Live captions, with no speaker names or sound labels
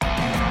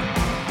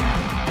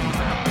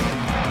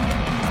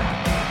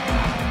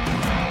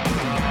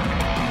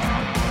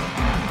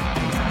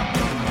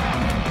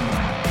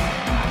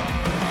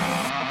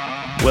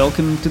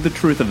Welcome to the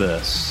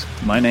Truthiverse.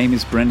 My name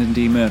is Brendan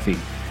D. Murphy.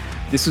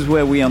 This is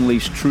where we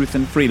unleash truth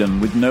and freedom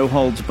with no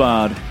holds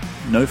barred,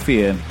 no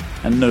fear,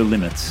 and no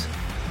limits.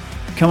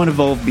 Come and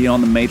evolve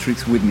beyond the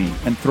matrix with me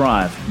and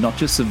thrive, not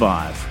just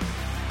survive.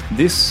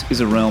 This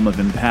is a realm of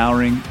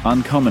empowering,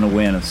 uncommon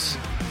awareness.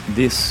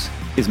 This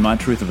is my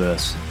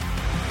Truthiverse.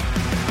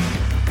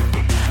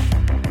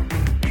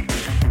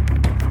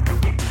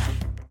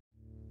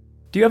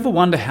 Do you ever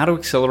wonder how to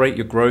accelerate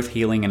your growth,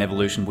 healing, and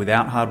evolution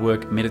without hard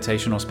work,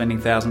 meditation, or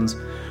spending thousands?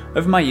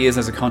 Over my years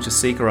as a conscious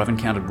seeker, I've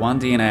encountered one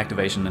DNA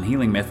activation and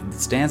healing method that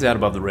stands out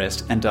above the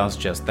rest and does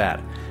just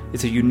that.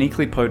 It's a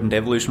uniquely potent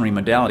evolutionary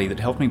modality that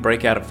helped me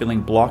break out of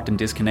feeling blocked and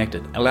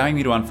disconnected, allowing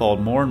me to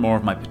unfold more and more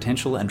of my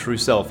potential and true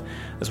self,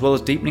 as well as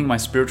deepening my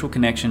spiritual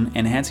connection,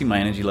 enhancing my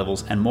energy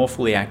levels, and more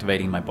fully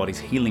activating my body's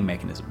healing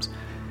mechanisms.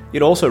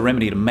 It also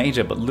remedied a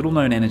major but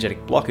little-known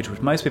energetic blockage which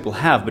most people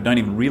have but don't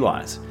even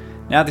realize.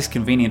 Now this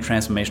convenient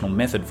transformational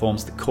method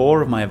forms the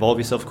core of my Evolve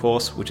Yourself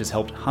course, which has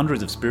helped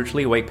hundreds of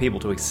spiritually awake people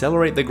to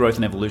accelerate their growth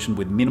and evolution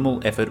with minimal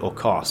effort or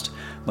cost.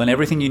 Learn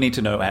everything you need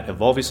to know at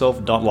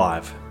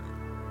evolveyourself.live.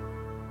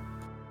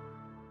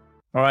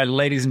 All right,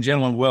 ladies and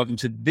gentlemen, welcome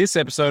to this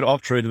episode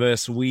of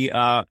Truthiverse. We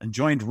are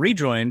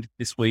rejoined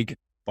this week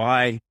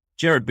by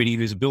Jared Biddy,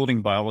 who's a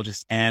building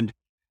biologist and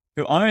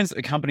who owns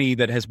a company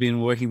that has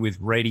been working with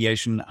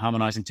radiation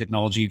harmonizing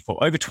technology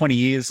for over 20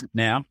 years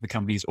now. The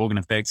company is Organ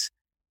Effects.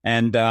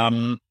 And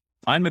I'm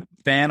a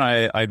fan.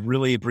 I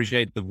really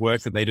appreciate the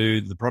work that they do,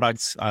 the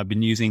products I've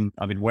been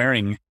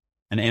wearing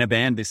an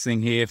Enerband, this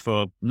thing here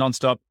for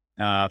nonstop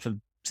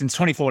since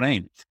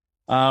 2014.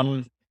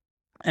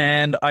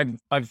 And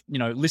I've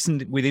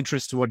listened with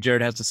interest to what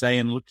Jared has to say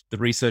and looked at the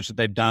research that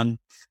they've done.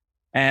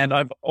 And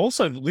I've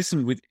also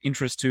listened with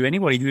interest to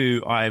anybody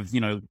who I've,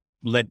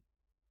 let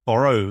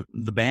borrow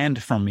the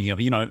band from me,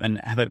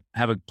 and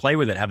have a play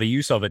with it, have a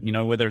use of it,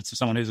 whether it's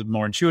someone who's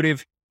more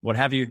intuitive, what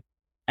have you.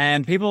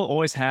 And people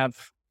always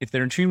have, if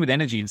they're in tune with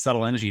energy and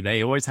subtle energy,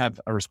 they always have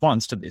a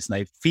response to this and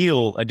they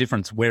feel a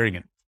difference wearing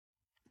it.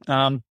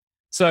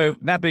 So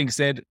that being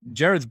said,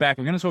 Jared's back.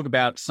 We're going to talk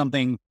about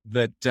something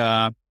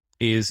that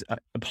is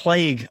a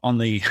plague on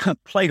the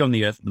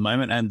earth at the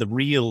moment, and the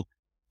real,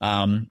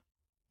 well,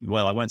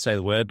 I won't say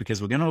the word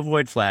because we're going to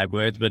avoid flag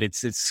words, but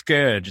it's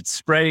scourge. It's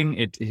spreading.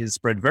 It has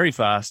spread very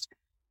fast.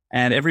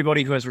 And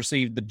everybody who has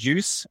received the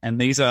juice, and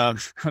this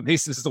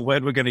is the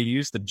word we're going to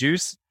use, the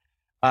juice,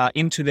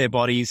 into their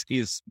bodies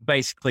is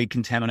basically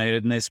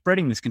contaminated, and they're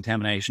spreading this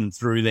contamination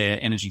through their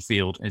energy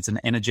field. It's an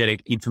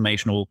energetic,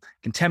 informational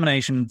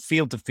contamination,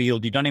 field to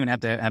field. You don't even have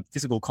to have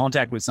physical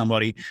contact with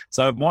somebody.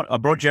 So I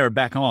brought Jared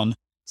back on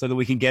so that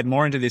we can get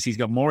more into this. He's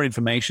got more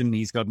information.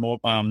 He's got more,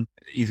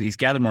 he's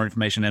gathered more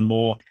information and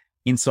more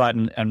insight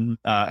and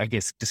I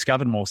guess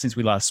discovered more since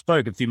we last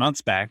spoke a few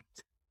months back.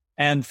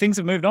 And things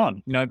have moved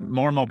on.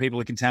 More and more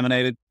people are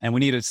contaminated, and we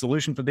need a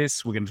solution for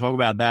this. We're going to talk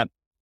about that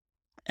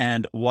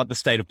and what the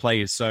state of play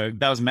is. So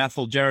that was a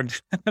mouthful. Jared,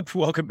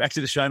 welcome back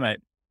to the show, mate.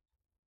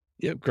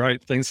 Yeah,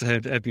 great. Thanks for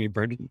having me,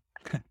 Brendan.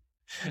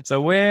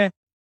 So where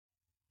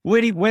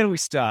do we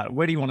start?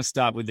 Where do you want to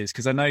start with this?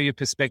 Because I know your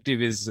perspective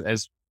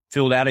has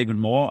filled out even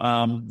more.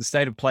 The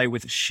state of play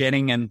with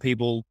shedding and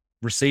people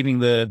receiving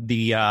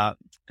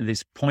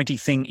this pointy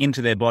thing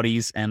into their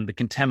bodies and the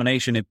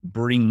contamination it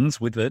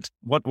brings with it.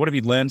 What have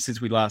you learned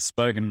since we last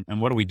spoke, and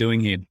what are we doing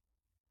here?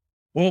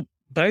 Well,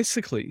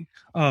 basically,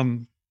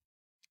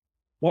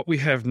 what we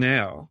have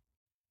now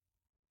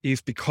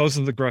is because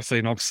of the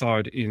graphene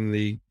oxide in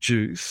the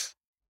juice,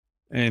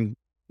 and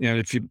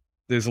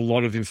there's a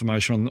lot of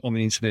information on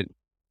the internet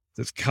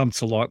that's come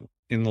to light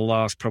in the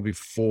last probably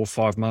 4 or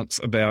 5 months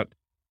about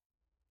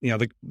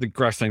the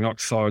graphene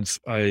oxide's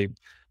a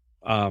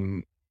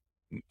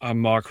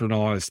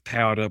micronized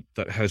powder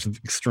that has an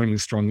extremely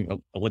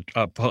strong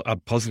a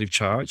positive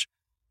charge,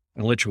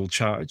 an electrical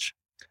charge.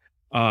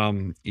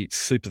 It's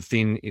super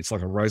thin. It's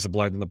like a razor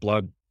blade in the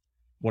blood.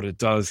 What it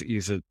does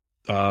is it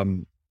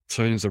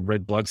turns the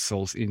red blood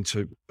cells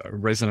into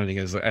resonating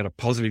at a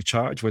positive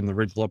charge when the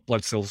red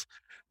blood cells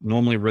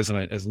normally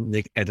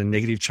resonate at a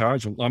negative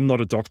charge. I'm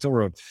not a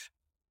doctor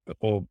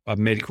or a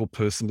medical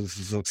person. This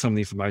is some of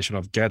the information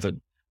I've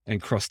gathered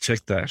and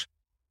cross-checked that,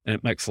 and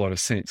it makes a lot of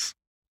sense.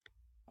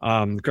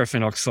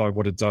 Graphene oxide,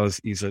 what it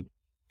does is it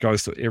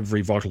goes to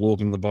every vital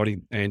organ in the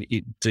body and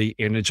it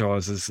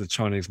de-energizes the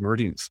Chinese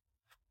meridians.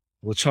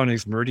 Well, the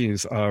Chinese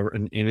meridians are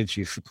an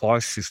energy supply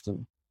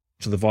system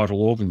to the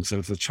vital organs. And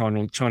if the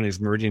Chinese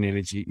meridian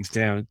energy is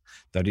down,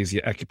 that is,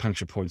 your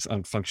acupuncture points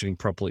aren't functioning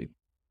properly,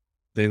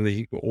 then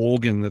the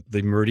organ that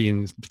the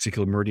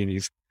particular meridian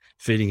is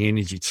feeding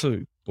energy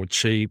to, or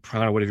chi,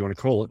 prana, whatever you want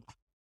to call it,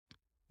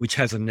 which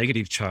has a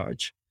negative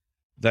charge,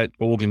 that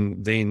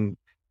organ then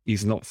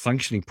is not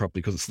functioning properly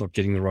because it's not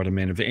getting the right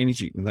amount of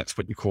energy. And that's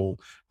what you call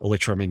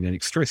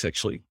electromagnetic stress,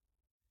 actually.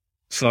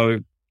 So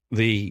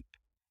the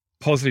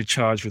positive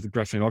charge with the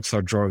graphene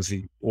oxide drives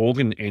the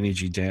organ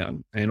energy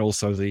down, and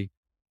also the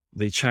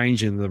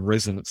change in the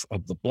resonance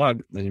of the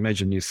blood. And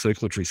imagine your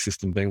circulatory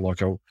system being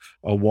like a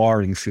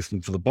wiring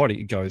system for the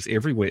body. It goes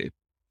everywhere,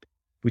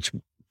 which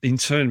in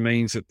turn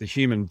means that the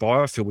human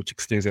biofield, which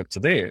extends out to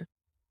there,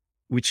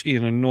 which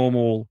in a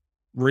normal,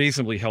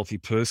 reasonably healthy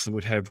person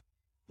would have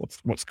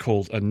what's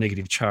called a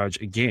negative charge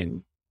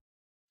again.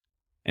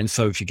 And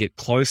so if you get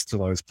close to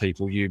those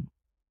people,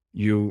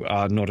 you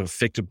are not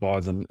affected by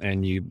them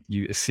and you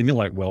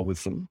assimilate well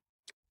with them.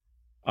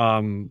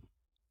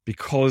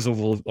 Because of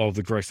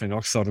the graphene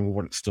oxide and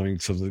what it's doing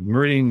to the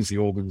meridians, the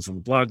organs and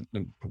the blood,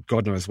 and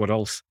God knows what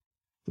else,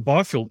 the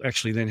biofield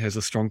actually then has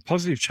a strong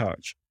positive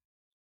charge.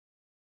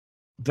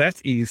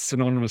 That is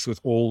synonymous with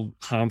all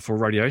harmful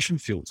radiation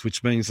fields,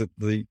 which means that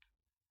the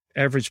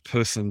average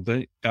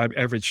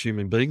average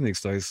human being these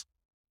days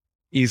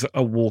is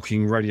a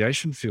walking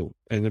radiation field.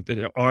 And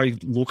I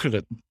look at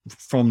it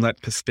from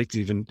that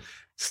perspective and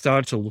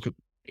started to look at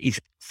it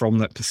from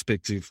that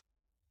perspective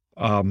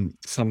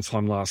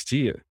sometime last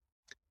year.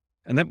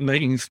 And that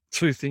means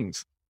two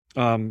things.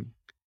 One,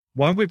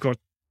 we've got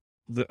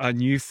a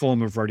new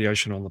form of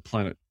radiation on the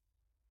planet.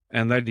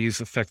 And that is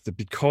the fact that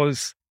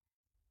because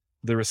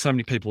there are so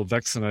many people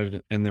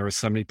vaccinated and there are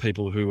so many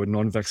people who are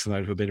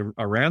non-vaccinated, who have been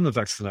around the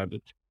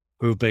vaccinated,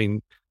 who have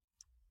been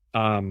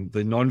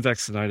the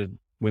non-vaccinated,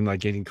 when they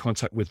get in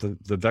contact with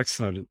the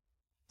vaccinated,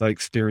 they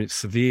experience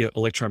severe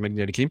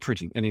electromagnetic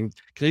imprinting. And in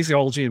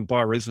kinesiology and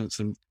bioresonance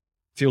and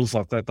fields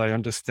like that, they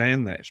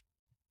understand that.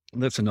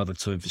 And that's another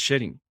term for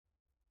shedding.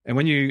 And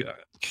when you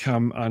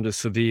come under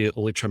severe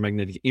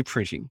electromagnetic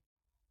imprinting,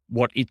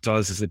 what it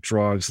does is it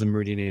drives the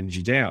meridian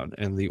energy down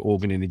and the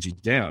organ energy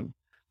down.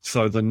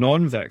 So the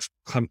non-vax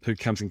who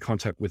comes in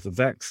contact with the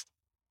vax,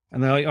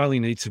 and they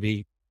only need to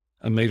be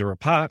a meter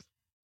apart,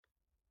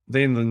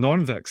 then the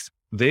non-vax,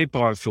 their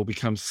biofield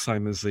becomes the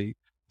same as the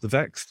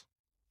vaxxed.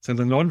 So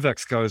the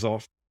non-vax goes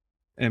off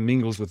and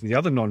mingles with the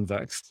other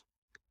non-vaxxed.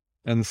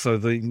 And so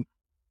the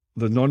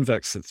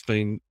non-vax that's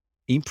been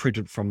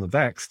imprinted from the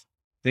vaxxed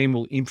then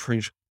will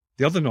imprint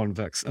the other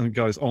non-vax, and it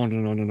goes on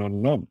and on and on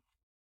and on.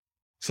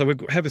 So we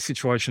have a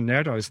situation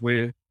nowadays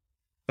where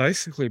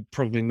basically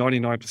probably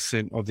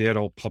 99% of the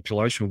adult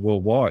population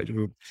worldwide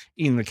who are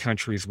in the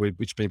countries which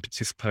have been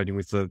participating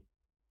with the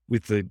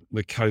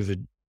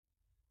COVID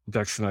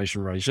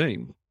vaccination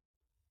regime,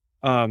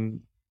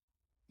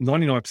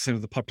 99%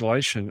 of the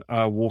population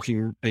are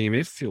walking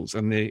EMF fields,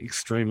 and they're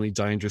extremely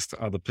dangerous to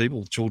other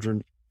people,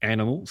 children,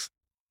 animals,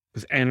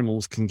 because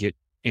animals can get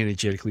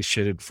energetically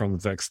shedded from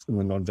the vaxxed and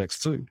the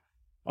non-vaxxed too.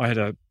 I had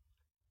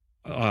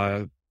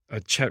a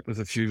chat with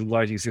a few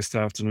ladies this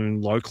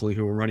afternoon locally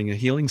who were running a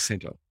healing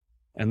centre,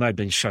 and they'd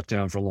been shut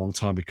down for a long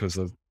time because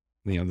of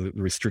the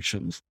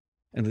restrictions,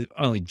 and they've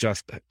only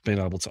just been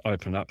able to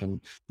open up,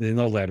 and they're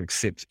not allowed to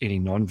accept any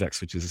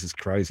non-vax, which is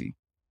crazy.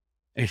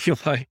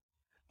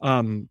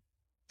 And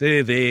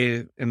they're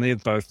there, and they're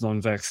both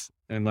non-vax,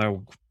 and they were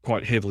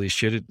quite heavily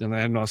shedded, and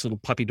they had a nice little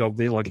puppy dog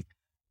there. Like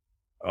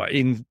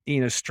in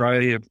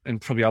Australia and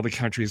probably other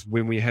countries,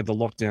 when we had the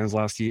lockdowns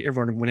last year,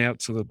 everyone went out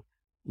to the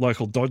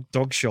local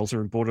dog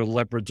shelter and bought a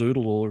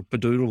Labradoodle or a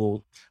Padoodle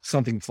or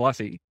something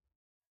fluffy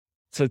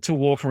to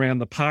walk around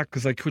the park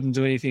because they couldn't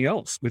do anything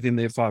else within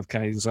their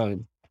 5K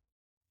zone.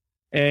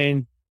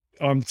 And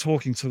I'm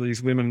talking to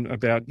these women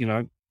about,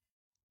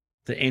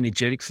 the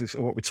energetics of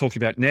what we're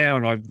talking about now,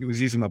 and I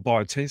was using my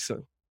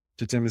biotensor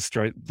to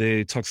demonstrate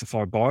their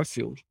toxified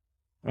biofield.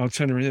 And I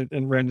turned around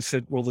and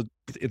said, well,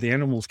 the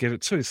animals get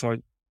it too. So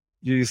I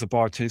used the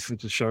biotensor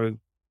to show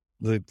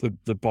the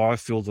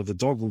biofield of the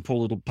dog, and poor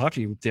little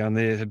puppy down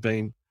there had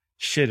been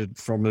shedded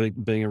from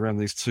being around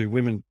these two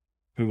women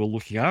who were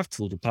looking after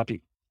the little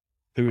puppy,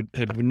 who were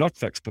not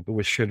vaxxed, but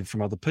were shedded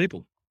from other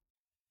people.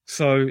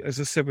 So, as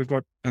I said, we've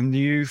got a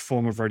new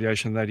form of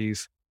radiation that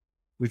is,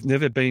 we've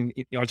never been,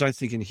 I don't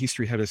think in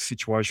history had a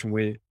situation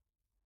where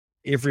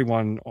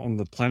everyone on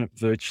the planet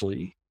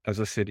virtually, as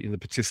I said, in the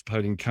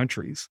participating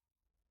countries,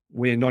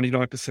 where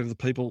 99% of the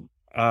people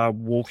are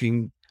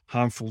walking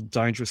harmful,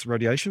 dangerous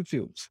radiation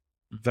fields,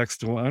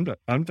 vaxxed or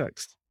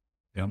unvaxxed.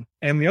 Yeah.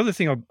 And the other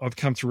thing I've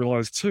come to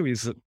realize too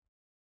is that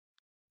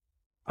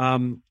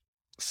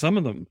some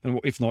of them,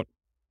 if not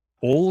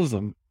all of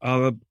them,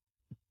 are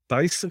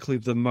basically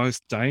the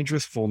most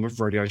dangerous form of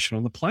radiation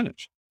on the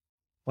planet.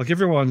 Like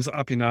everyone's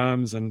up in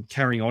arms and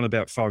carrying on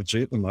about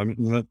 5G at the moment,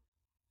 and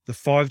the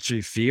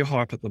 5G fear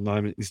hype at the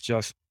moment is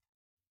just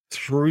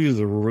through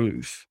the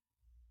roof.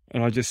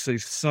 And I just see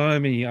so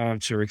many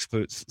armchair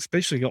experts,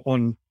 especially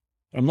on,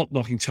 I'm not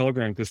knocking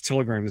Telegram, because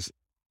Telegram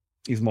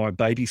is my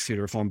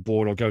babysitter. If I'm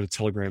bored, I'll go to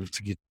Telegram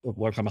to get,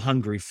 like, I'm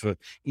hungry for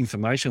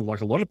information,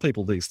 like a lot of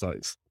people these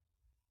days.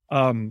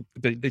 But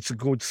it's a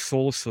good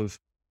source of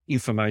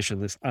information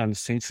that's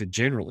uncensored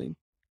generally.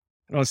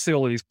 And I see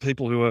all these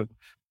people who are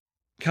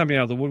coming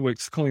out of the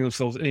woodworks calling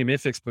themselves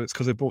EMF experts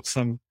because they bought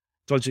some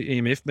dodgy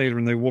EMF meter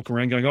and they walk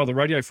around going, oh, the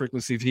radio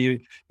frequency here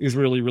is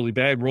really, really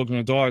bad. We're all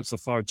going to die. It's the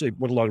 5G.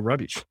 What a load of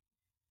rubbish.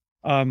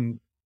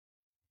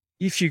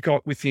 If you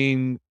got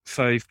within,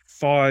 say,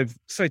 5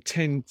 to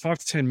 10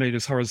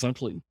 meters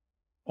horizontally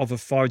of a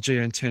 5G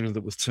antenna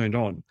that was turned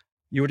on,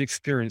 you would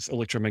experience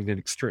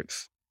electromagnetic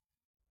stress.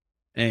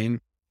 And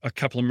a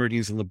couple of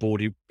meridians in the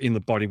body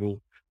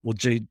will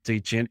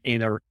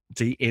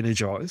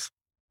de-energize.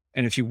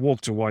 And if you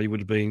walked away, you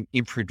would have been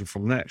imprinted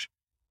from that.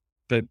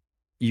 But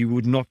you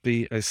would not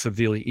be as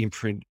severely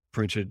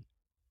imprinted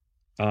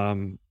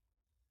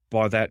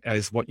by that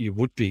as what you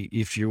would be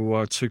if you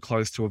were too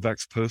close to a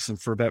vax person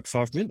for about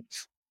 5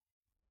 minutes.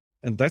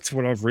 And that's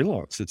what I've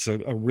realized. It's a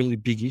really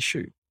big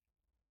issue.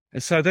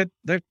 And so that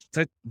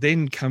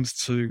then comes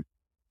to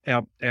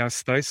our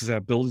spaces, our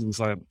buildings,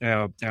 our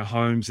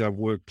homes, our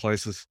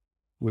workplaces,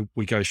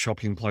 we go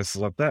shopping, places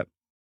like that,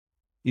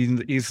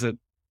 is that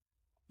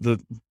the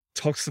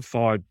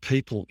toxified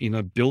people in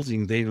a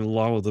building then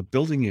lower the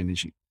building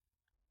energy.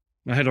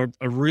 I had a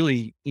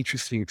really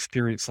interesting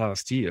experience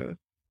last year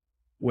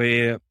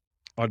where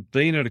I'd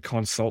been at a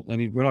consult,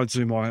 and when I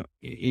do my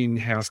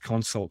in-house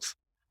consults,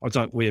 I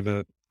don't wear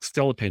the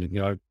Stellar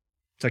pendant,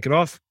 take it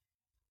off.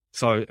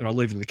 So, and I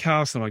leave it in the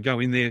car, so I go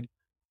in there.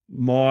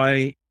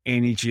 My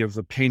energy of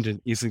the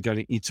pendant isn't going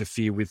to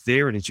interfere with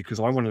their energy because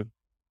I want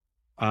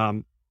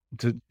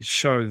to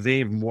show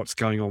them what's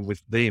going on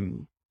with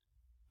them.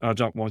 I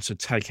don't want to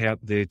take out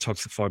their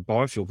toxified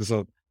biofuel because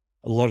a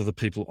lot of the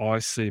people I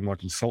see in my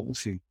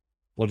consultancy,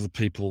 a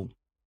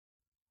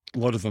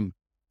lot of them,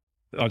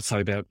 I'd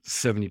say about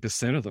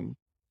 70% of them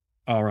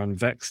are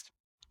unvaxxed.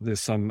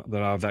 There's some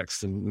that are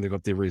vaxxed and they've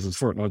got their reasons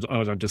for it. And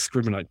I don't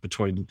discriminate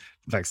between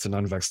vaxxed and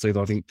unvaxxed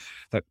either. I think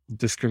that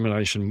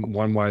discrimination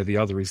one way or the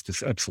other is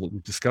just absolutely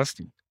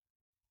disgusting.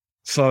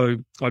 So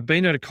I'd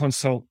been at a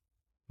consult,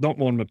 not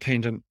worn a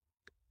pendant.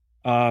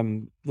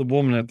 The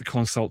woman at the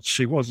consult,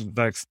 she wasn't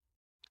vaxxed,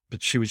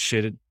 but she was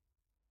shedded.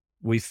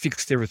 We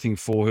fixed everything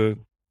for her.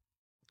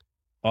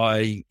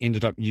 I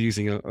ended up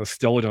using a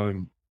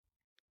Stelladome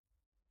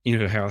in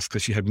her house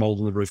because she had mold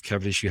in the roof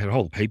cavity. She had a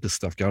whole heap of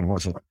stuff going on. It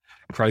was a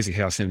crazy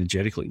house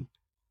energetically.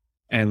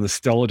 And the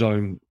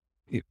Stelladome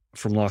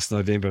from last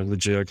November and the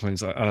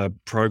GeoCleanse are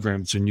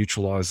programmed to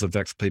neutralise the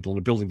vax people in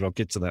the building, but I'll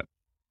get to that.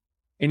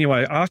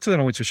 Anyway, after that,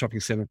 I went to a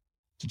shopping centre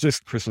to do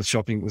some Christmas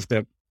shopping. It was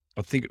about,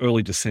 I think,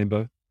 early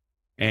December,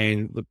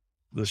 and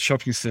the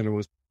shopping centre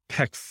was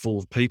packed full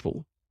of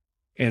people.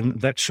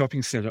 And that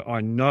shopping centre,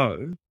 I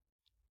know,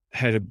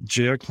 had a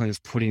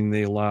GeoCleanse put in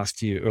there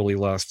early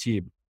last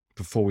year,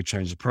 before we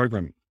changed the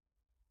programming.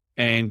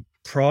 And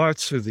prior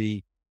to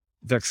the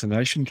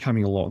vaccination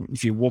coming along,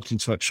 if you walked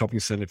into that shopping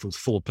centre, if it was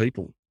full of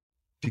people,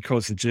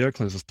 because the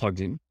GeoCleanse was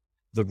plugged in,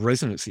 the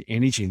resonance, the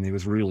energy in there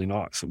was really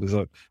nice. It was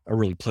a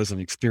really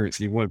pleasant experience.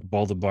 You weren't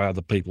bothered by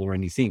other people or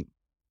anything,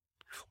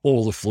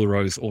 or the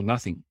fluoros or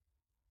nothing.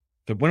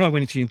 But when I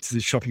went into the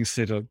shopping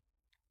centre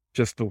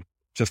just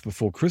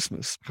before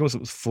Christmas, because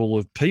it was full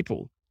of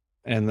people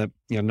and that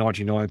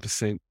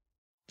 99%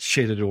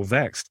 shedded or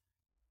vaxxed,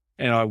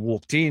 and I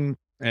walked in,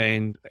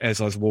 and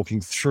as I was walking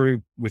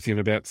through, within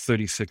about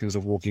 30 seconds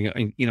of walking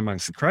in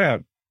amongst the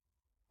crowd,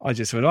 I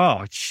just went,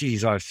 oh,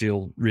 geez, I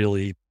feel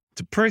really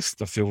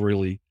depressed. I feel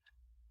really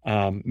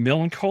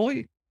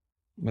melancholy.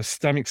 My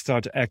stomach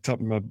started to act up,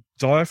 and my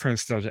diaphragm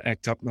started to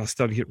act up, and I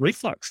started to get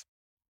reflux.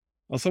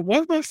 I thought, why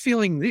am I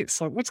feeling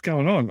this? Like, what's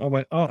going on? I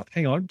went, oh,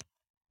 hang on.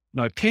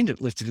 No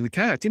pendant left it in the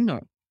car, didn't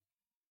I?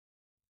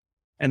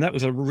 And that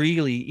was a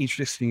really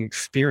interesting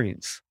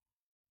experience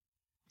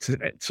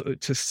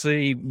to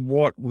see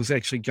what was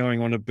actually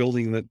going on in a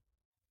building, that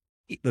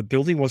the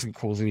building wasn't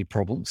causing any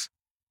problems.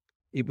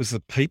 It was the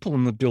people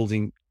in the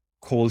building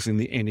causing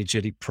the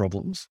energetic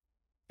problems.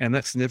 And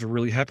that's never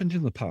really happened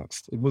in the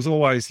past. It was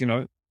always,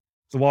 the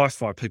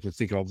Wi-Fi people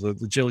think of,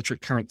 the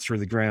electric current through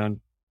the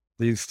ground,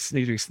 the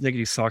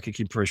negative psychic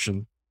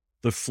impression,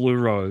 the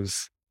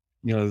fluoros,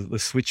 the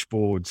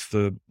switchboards,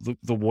 the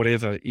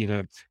whatever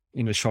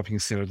in a shopping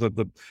centre,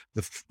 the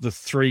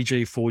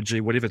 3G,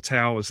 4G, whatever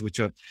towers which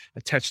are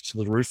attached to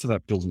the roof of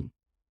that building.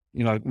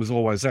 It was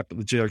always that, but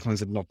the GeoCleanse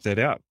had knocked that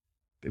out.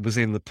 It was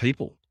in the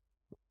people.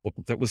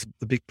 That was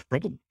the big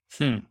problem.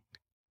 And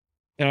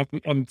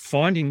I'm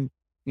finding,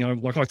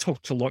 like I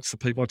talk to lots of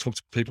people. I talk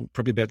to people,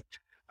 probably about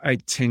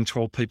 8, 10,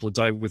 12 people a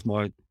day with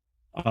my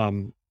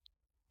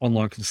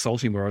online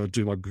consulting where I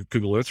do my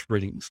Google Earth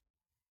readings.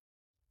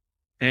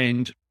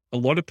 And a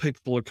lot of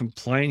people are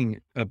complaining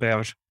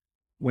about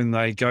when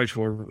they go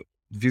to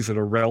visit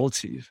a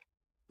relative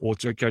or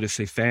to go to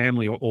see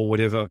family or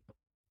whatever,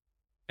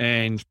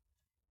 and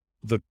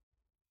the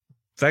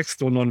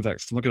vaxxed or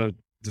non-vaxxed, I'm not going to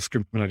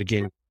discriminate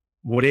again,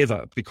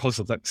 whatever, because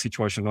of that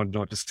situation,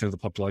 99% of the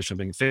population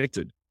being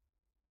affected,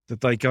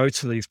 that they go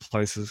to these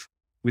places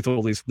with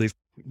all these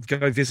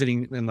go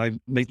visiting and they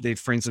meet their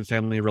friends and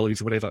family and relatives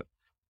or whatever,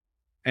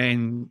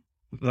 and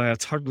they are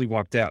totally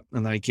wiped out,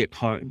 and they get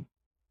home.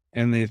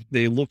 And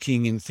they're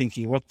looking and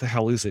thinking, what the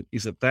hell is it?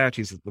 Is it that?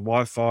 Is it the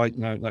Wi-Fi?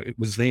 No, it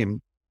was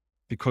them,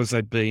 because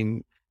they'd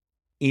been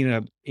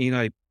in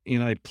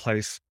a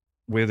place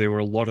where there were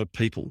a lot of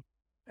people.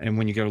 And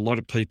when you get a lot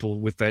of people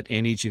with that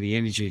energy, the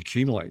energy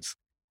accumulates.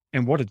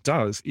 And what it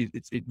does,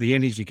 the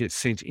energy gets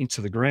sent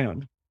into the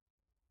ground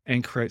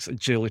and creates a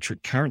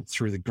geoelectric current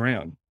through the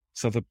ground.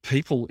 So the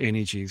people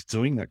energy is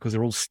doing that because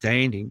they're all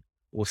standing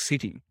or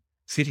sitting.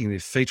 Their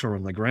feet are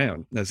on the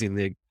ground, as in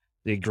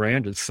they're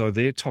grounded. So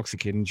their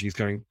toxic energy is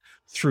going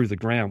through the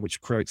ground,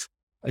 which creates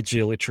a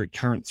geoelectric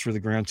current through the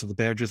ground to the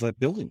boundaries of that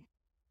building.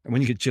 And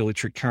when you get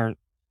dielectric current,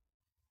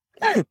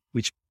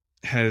 which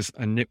has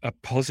a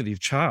positive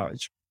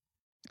charge,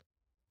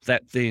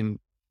 that then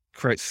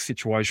creates a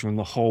situation when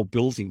the whole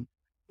building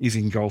is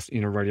engulfed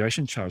in a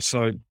radiation charge.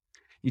 So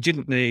you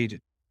didn't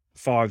need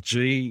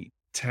 5G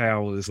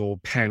towers or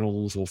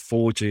panels or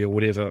 4G or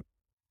whatever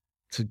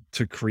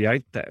to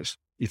create that.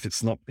 If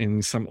it's not,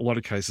 in a lot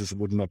of cases, it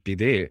would not be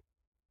there.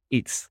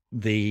 It's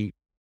the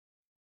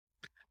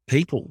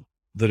people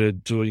that are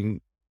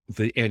doing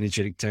the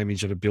energetic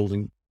damage at a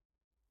building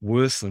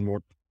worse than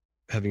what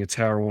having a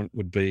tower on it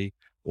would be,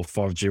 or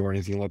 5G or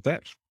anything like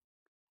that.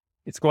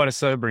 It's quite a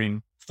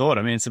sobering thought.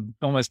 I mean, it's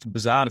almost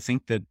bizarre to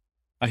think that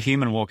a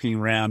human walking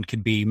around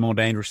could be more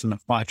dangerous than a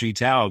 5G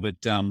tower, but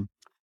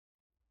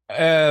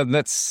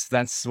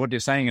that's what you're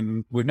saying.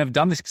 And we've never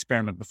done this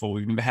experiment before.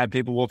 We've never had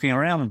people walking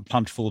around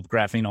pumped full of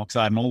graphene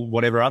oxide and all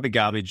whatever other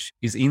garbage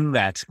is in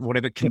that,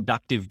 whatever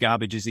conductive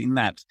garbage is in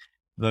that,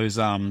 those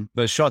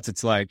shots.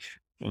 It's like,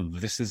 well,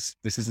 this is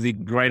the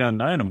great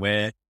unknown, and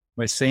we're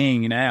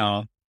seeing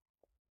now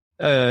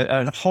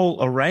a whole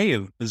array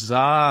of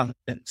bizarre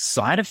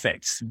side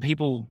effects.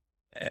 People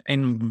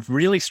in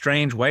really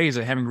strange ways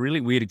are having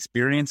really weird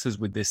experiences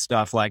with this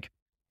stuff. And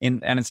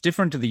it's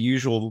different to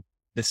the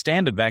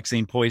standard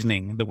vaccine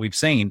poisoning that we've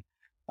seen.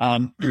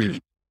 And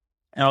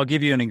I'll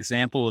give you an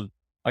example of,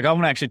 I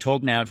want to actually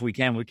talk now, if we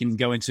can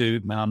go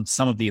into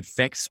some of the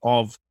effects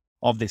of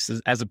this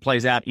as it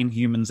plays out in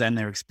humans and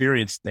their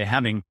experience they're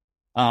having.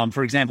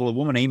 For example, a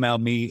woman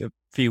emailed me a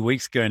few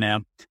weeks ago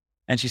now,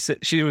 and she said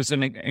she was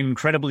an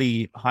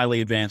incredibly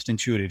highly advanced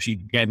intuitive. She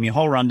gave me a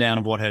whole rundown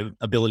of what her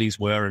abilities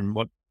were and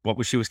what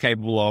she was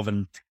capable of,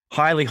 and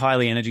highly,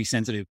 highly energy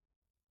sensitive.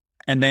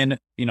 And then,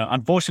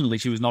 unfortunately,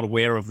 she was not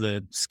aware of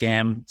the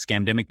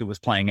scamdemic that was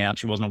playing out.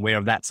 She wasn't aware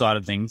of that side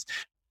of things.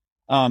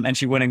 And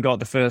she went and got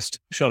the first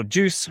shot of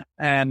juice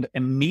and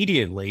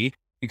immediately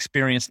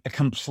experienced the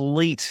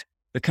complete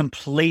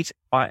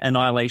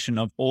annihilation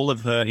of all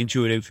of her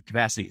intuitive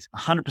capacities.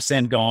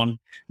 100% gone,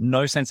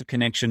 no sense of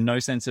connection, no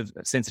sense of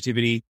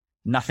sensitivity,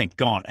 nothing,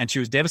 gone. And she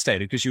was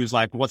devastated because she was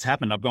like, what's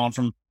happened? I've gone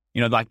from,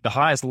 like the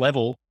highest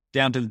level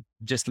down to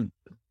just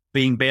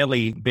being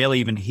barely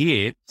even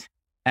here.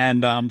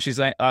 And she's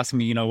asking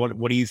me,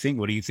 what do you think?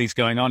 What do you think's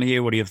going on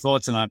here? What are your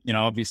thoughts? And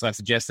obviously I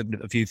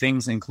suggested a few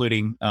things,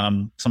 including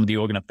some of the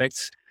organ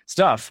effects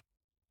stuff.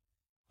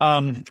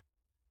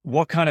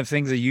 What kind of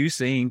things are you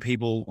seeing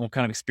people, what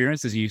kind of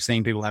experiences are you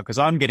seeing people have? Because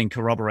I'm getting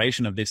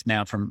corroboration of this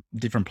now from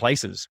different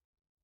places.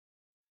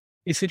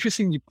 It's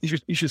interesting.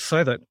 You should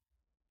say that.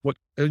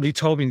 You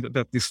told me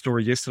about this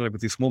story yesterday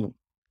with this woman,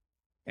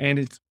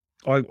 and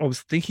I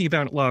was thinking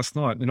about it last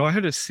night, and I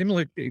had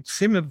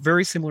a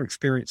very similar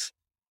experience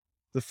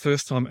the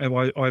first time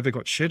I ever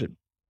got shedded.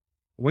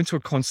 I went to a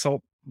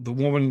consult. The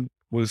woman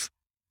was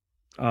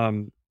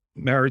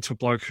married to a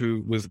bloke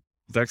who was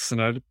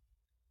vaccinated.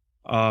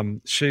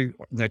 She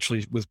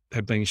naturally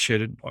had been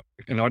shedded,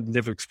 and I'd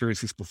never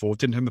experienced this before.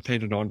 Didn't have a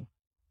pendant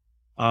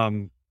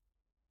on.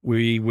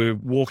 We were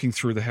walking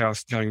through the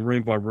house, going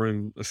room by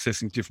room,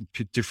 assessing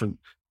different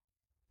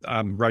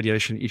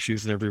radiation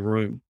issues in every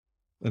room.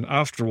 And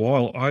after a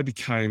while, I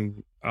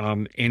became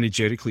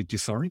energetically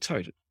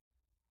disorientated.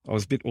 I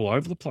was a bit all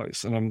over the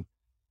place, and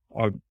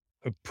I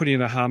put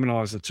in a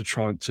harmonizer to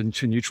try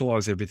to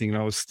neutralize everything, and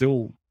I was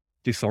still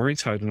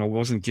disorientated, and I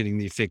wasn't getting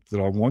the effect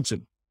that I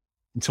wanted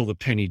until the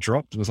penny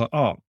dropped. And I was like,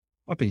 oh,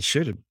 I've been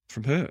shedded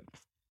from her.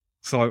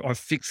 So I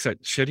fixed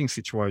that shedding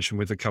situation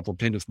with a couple of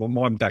pendants. Well,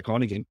 mine back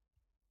on again,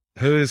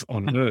 hers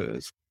on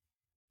hers.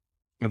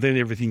 And then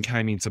everything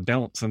came into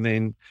balance. And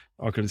then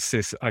I could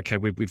assess, okay,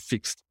 we've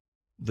fixed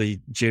the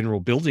general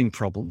building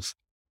problems,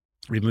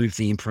 remove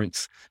the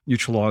imprints,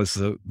 neutralize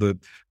the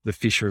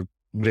fissure,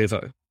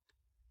 whatever.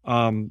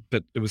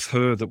 But it was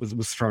her that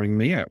was throwing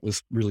me out. It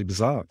was really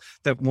bizarre.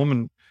 That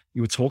woman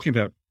you were talking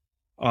about,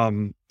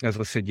 as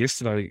I said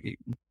yesterday,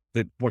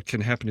 that what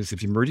can happen is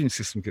if your meridian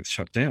system gets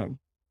shut down,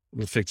 it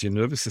will affect your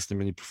nervous system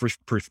and your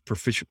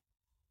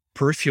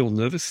peripheral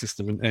nervous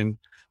system. And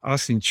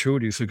us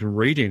intuitives who can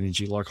read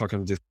energy, like I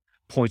can just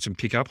point and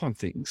pick up on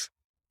things,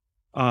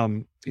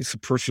 it's the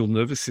peripheral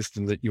nervous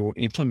system that you're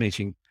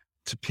implementing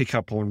to pick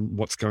up on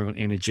what's going on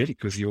energetic,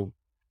 because you'll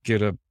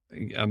get a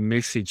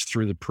message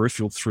through the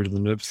peripheral, through to the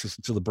nervous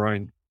system, to the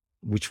brain,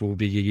 which will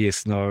be a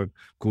yes, no,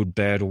 good,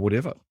 bad, or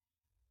whatever.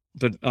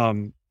 But,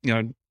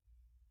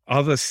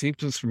 other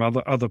symptoms from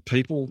other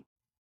people,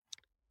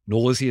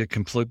 nausea,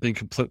 being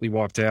completely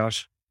wiped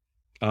out,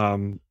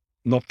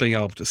 not being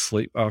able to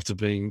sleep after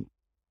being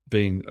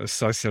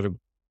associated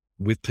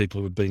with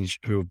people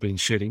who have been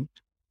shedding,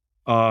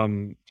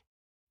 not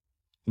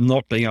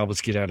being able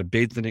to get out of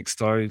bed the next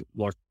day,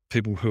 like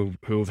people who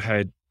have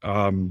had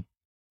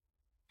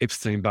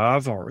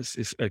Epstein-Barr virus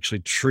is actually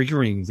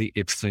triggering the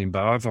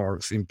Epstein-Barr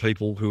virus in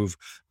people who have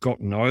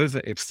gotten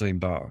over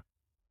Epstein-Barr.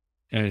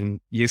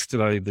 And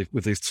yesterday,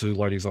 with these two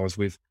ladies I was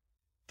with,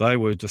 they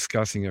were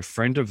discussing a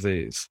friend of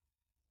theirs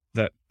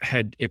that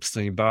had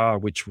Epstein-Barr,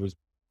 which was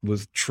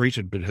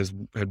treated but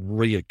had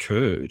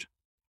reoccurred.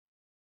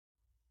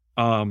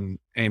 And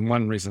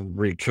one reason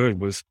reoccurred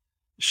was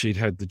she'd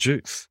had the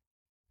juice.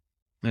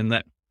 and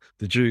that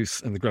the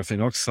juice and the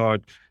graphene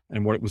oxide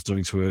and what it was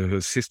doing to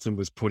her system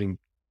was putting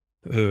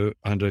her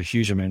under a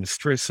huge amount of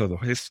stress. So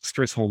the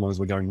stress hormones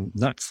were going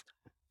nuts.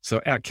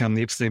 So out came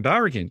the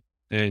Epstein-Barr again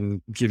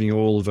and giving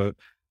all of it,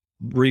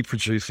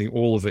 reproducing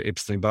all of the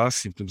Epstein-Barr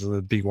symptoms. And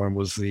the big one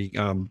was the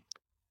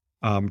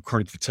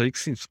chronic fatigue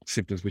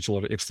symptoms, which a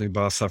lot of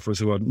Epstein-Barr sufferers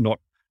who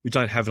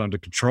don't have it under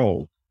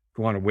control,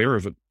 who aren't aware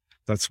of it,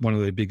 that's one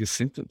of their biggest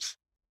symptoms.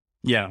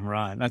 Yeah,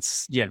 right.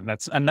 That's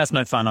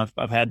no fun.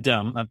 I've had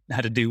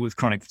to deal with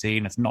chronic fatigue,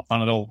 and it's not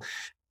fun at all.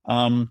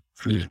 I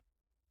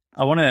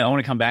want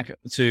to come back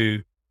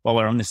to, while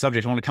we're on this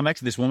subject, I want to come back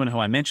to this woman who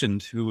I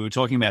mentioned, who we were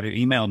talking about, who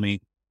emailed me.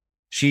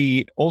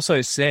 She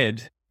also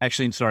said,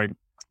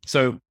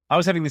 so I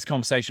was having this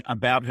conversation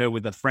about her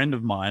with a friend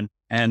of mine,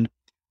 and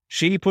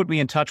she put me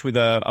in touch with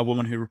a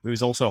woman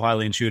who's also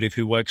highly intuitive,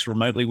 who works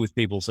remotely with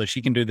people. So she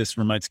can do this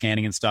remote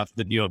scanning and stuff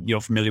that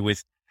you're familiar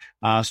with,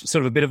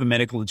 sort of a bit of a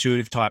medical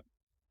intuitive type.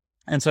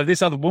 And so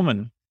this other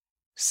woman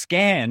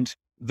scanned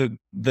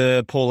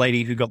the poor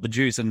lady who got the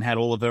juice and had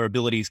all of her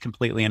abilities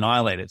completely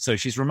annihilated. So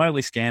she's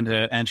remotely scanned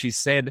her, and she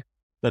said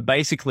that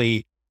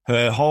basically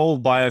her whole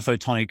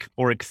biophotonic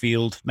auric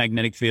field,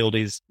 magnetic field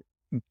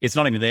it's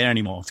not even there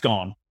anymore. It's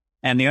gone.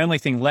 And the only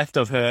thing left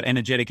of her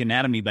energetic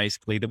anatomy,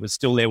 basically, that was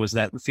still there was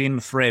that thin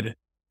thread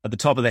at the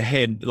top of the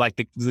head, like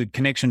the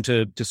connection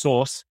to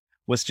source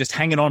was just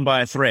hanging on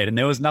by a thread, and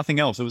there was nothing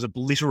else. It was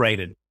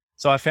obliterated.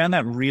 So I found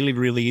that really,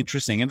 really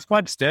interesting. And it's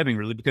quite disturbing,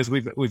 really, because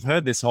we've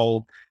heard this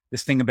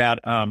thing about,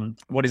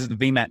 what is it,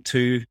 the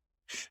VMAT2,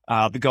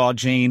 the God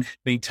gene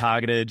being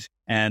targeted.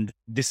 And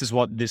this is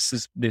what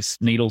this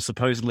needle's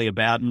supposedly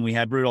about. And we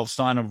had Rudolf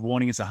Steiner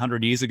warning us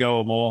 100 years ago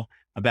or more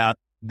about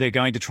they're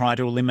going to try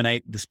to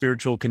eliminate the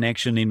spiritual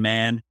connection in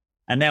man.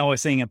 And now we're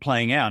seeing it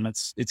playing out, and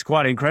it's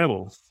quite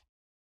incredible.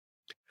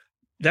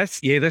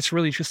 That's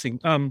really interesting.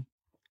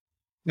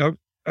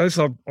 As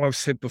I've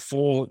said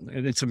before,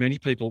 and to many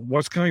people,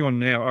 what's going on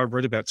now, I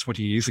read about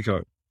 20 years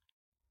ago.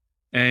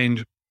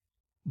 And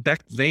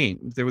back then,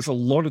 there was a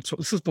lot of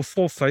this is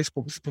before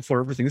Facebook, this is before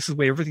everything. This is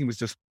where everything was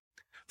just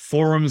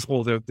forums,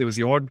 or there was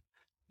the odd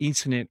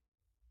internet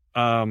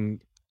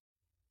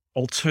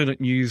alternate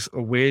news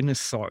awareness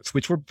sites,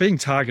 which were being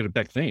targeted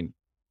back then.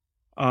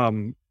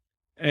 And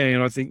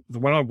I think the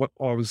one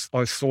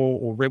I saw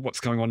or read what's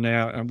going on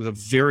now, and with a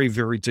very,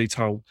 very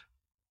detailed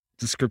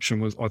description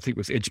was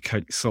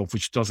Educate Yourself,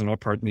 which doesn't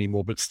operate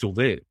anymore, but it's still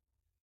there,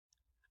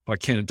 by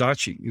Ken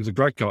Adachi. He was a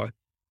great guy.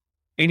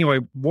 Anyway,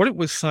 what it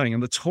was saying,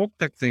 and the talk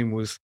back then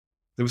was,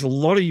 there was a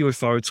lot of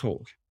UFO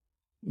talk,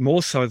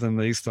 more so than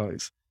these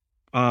days.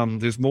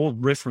 There's more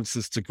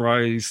references to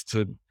Greys,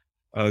 to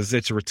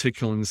Zeta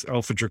Reticulans,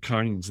 Alpha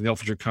Draconians, and the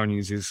Alpha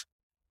Draconians is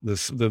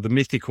the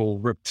mythical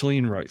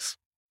reptilian race.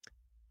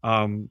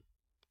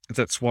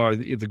 That's why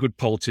the good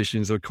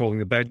politicians are calling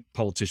the bad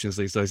politicians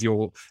these days.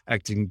 You're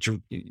acting,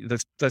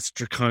 that's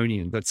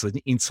draconian. That's an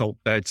insult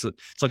bad. It's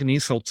like an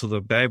insult to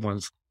the bad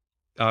ones,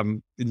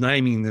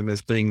 naming them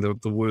as being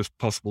the worst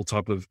possible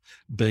type of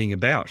being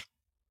about.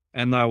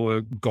 And they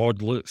were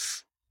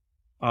godless,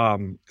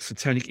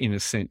 satanic in a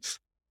sense.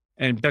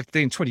 And back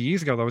then, 20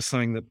 years ago, they were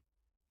saying that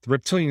the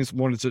reptilians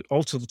wanted to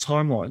alter the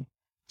timeline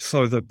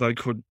so that they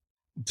could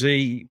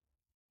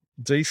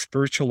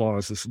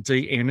de-spiritualize us,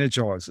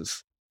 de-energize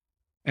us.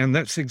 And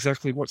that's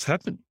exactly what's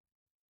happened.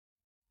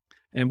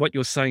 And what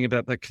you're saying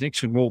about that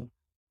connection, well,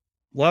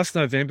 last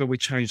November, we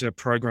changed our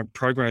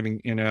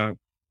programming in our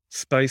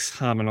space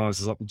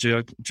harmonizers, like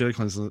the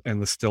Jerklins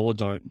and the Stellar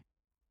Dome.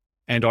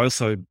 And I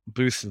also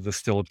boosted the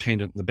Stellar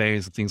Pendant and the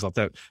bands and things like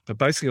that. But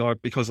basically,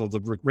 because of the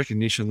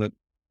recognition that,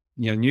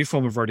 new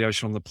form of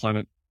radiation on the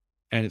planet,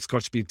 and it's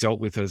got to be dealt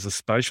with as a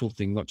spatial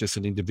thing, not just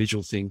an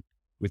individual thing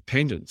with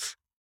pendants.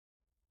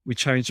 We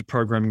changed the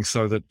programming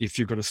so that if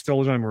you've got a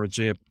Stellar Dome or a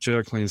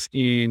Jerklins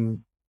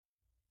in,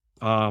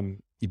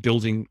 you're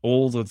building,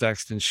 all the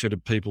vaxxed and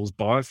shedded people's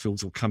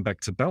biofields will come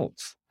back to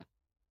balance.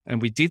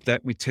 And we did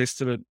that. We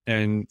tested it,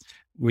 and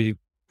we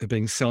have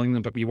been selling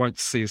them, but we won't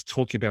see us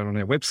talking about it on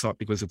our website,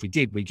 because if we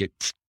did, we get,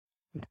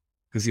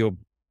 because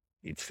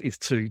it's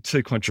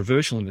too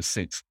controversial in a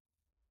sense.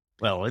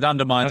 Well, it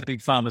undermines Big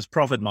Pharma's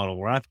profit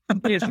model, right?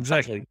 Yes,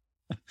 exactly.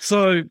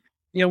 So,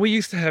 we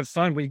used to have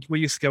fun. We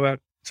used to go out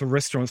to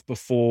restaurants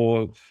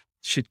before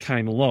shit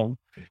came along,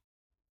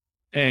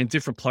 and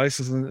different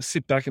places, and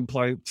sit back and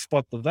play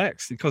Spot the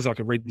Vax. Because I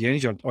could read the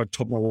energy, I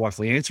taught my wife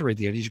Leanne to read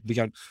the energy. She'd be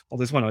going, oh,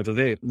 there's one over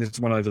there, and there's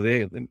one over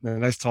there.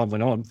 And as time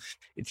went on,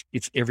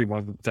 it's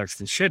everyone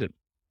vaxxed and shedded.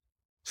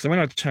 So when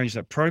I changed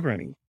that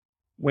programming,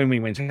 when we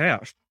went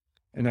out,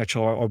 and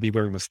actually I'll be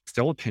wearing a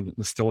Stellar Pendant,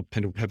 and the Stellar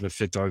Pendant would have an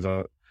effect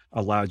over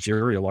a large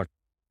area, like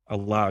a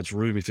large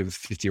room, if there was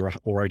 50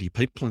 or 80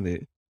 people in there,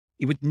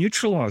 it would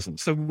neutralize them.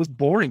 So it was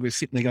boring. We're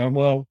sitting there going,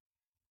 well,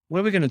 what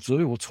are we going to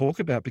do? We'll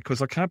talk about,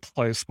 because I can't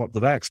play a Spot the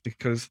Vax,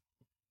 because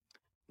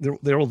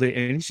they're all, their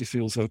energy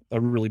fields are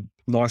really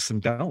nice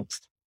and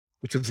balanced,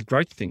 which is a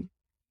great thing.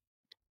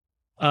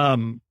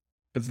 But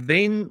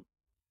then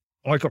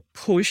I got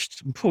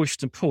pushed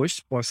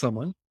by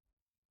someone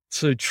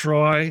to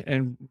try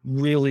and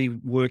really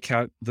work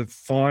out the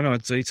finer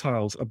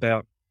details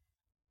about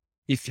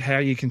how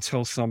you can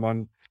tell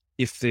someone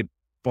if their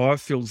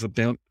biofields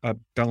are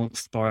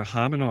balanced by a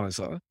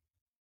harmonizer,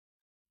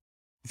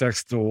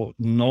 vaxxed or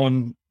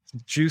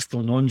juiced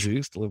or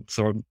non-juiced,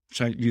 so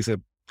I use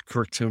the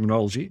correct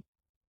terminology.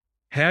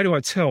 How do I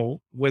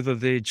tell whether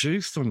they're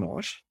juiced or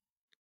not?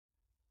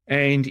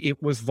 And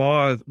it was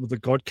via the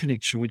God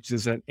connection, which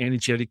is an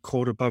energetic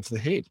cord above the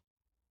head.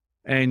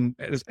 And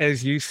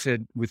as you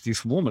said with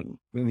this woman,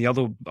 and the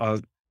other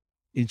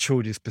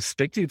intuitive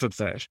perspective of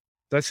that,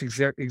 that's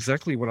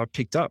exactly what I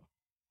picked up.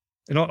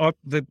 And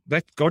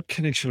that God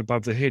connection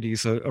above the head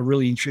is a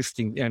really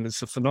interesting, and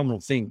it's a phenomenal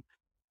thing.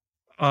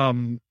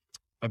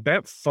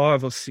 About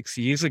 5 or 6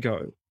 years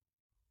ago,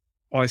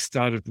 I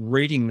started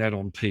reading that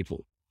on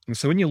people. And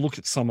so when you look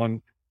at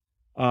someone,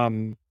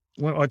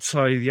 well, I'd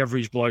say the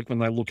average bloke, when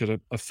they look at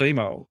a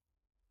female,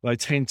 they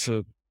tend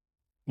to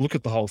look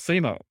at the whole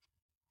female,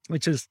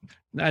 which is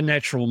a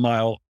natural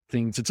male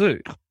thing to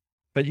do.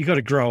 But you've got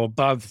to grow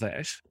above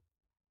that.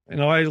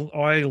 And I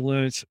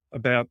learnt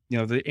about,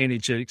 the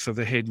energetics of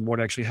the head and what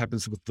actually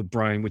happens with the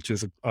brain, which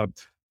is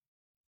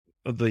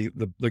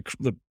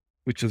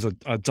which is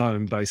a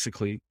dome,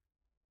 basically,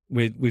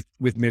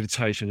 with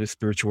meditation and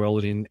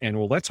spirituality and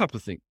all that type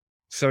of thing.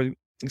 So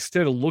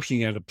instead of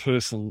looking at a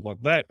person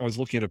like that, I was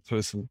looking at a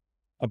person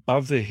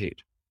above their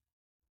head.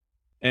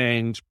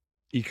 And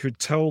you could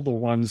tell the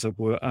ones that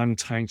were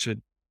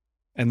untainted,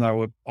 and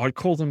I'd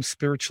call them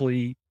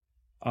spiritually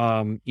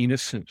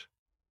innocent.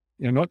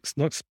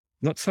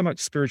 Not so much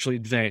spiritually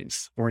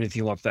advanced or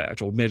anything like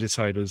that, or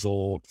meditators,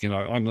 or,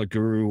 I'm the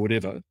guru or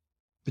whatever,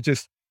 but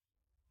just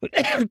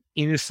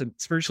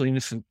innocent, spiritually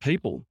innocent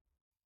people.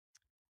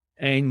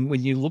 And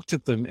when you looked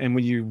at them and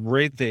when you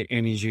read their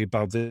energy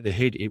above their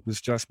head, it was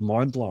just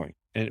mind blowing,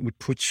 and it would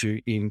put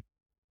you in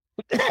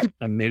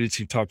a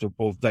meditative type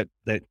of that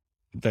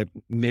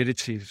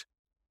meditative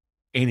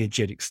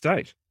energetic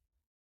state.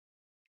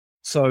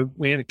 So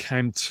when it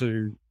came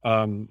to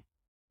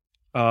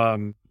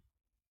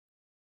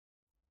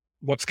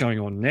what's going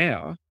on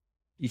now,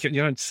 you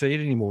don't see it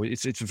anymore.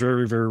 It's a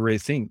very, very rare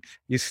thing.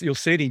 You'll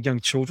see it in young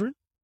children.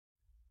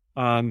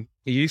 You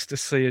used to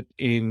see it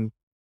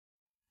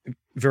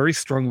very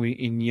strongly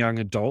in young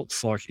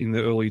adults, like in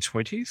the early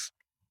 20s,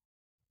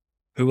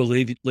 who were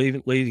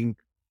leading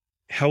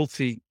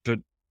healthy but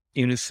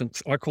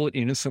innocent, I call it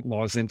innocent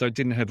lives, and they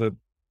didn't have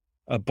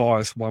a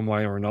bias one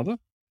way or another.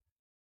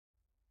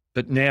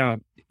 But now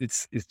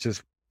it's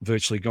just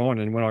virtually gone.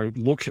 And when I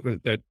look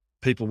at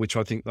people, which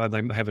I think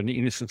they have an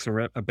innocence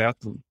about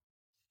them,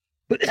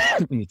 but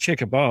when you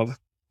check above,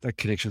 that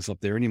connection's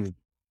not there anymore.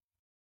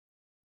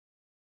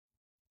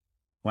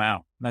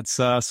 Wow, that's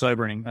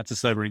sobering. That's a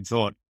sobering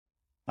thought.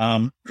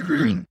 I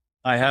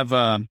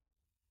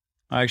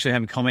actually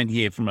have a comment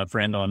here from a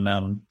friend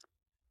on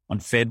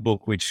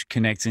Fedbook, which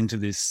connects into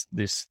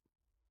this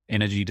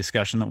energy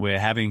discussion that we're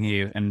having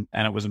here, and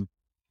it was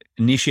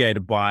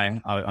initiated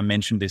by I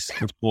mentioned this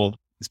poor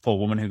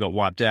woman who got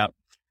wiped out.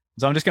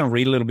 So I'm just going to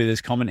read a little bit of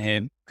this comment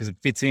here because it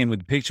fits in with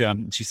the picture.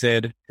 She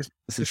said,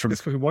 "This is from."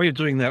 While you're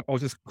doing that, I'll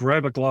just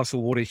grab a glass of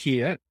water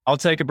here. I'll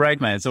take a break,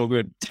 mate. It's all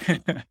good.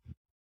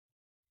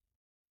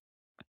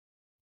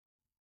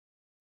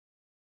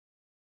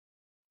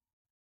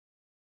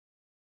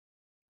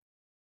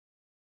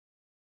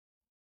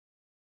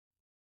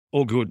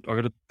 All good. I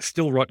got it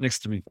still right next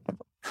to me.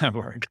 Don't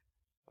worry.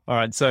 All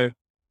right. So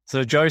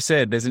Joe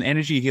said, there's an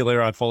energy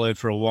healer I followed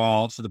for a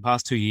while for the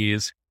past 2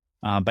 years,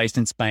 based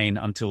in Spain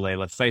until they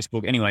left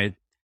Facebook. Anyway,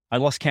 I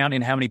lost count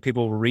in how many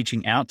people were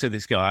reaching out to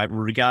this guy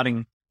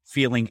regarding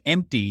feeling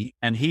empty,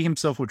 and he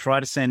himself would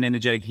try to send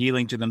energetic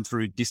healing to them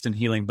through distant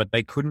healing, but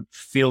they couldn't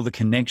feel the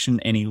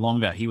connection any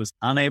longer. He was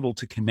unable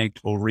to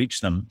connect or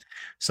reach them.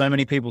 So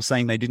many people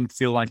saying they didn't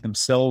feel like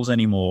themselves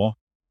anymore,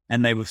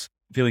 and they were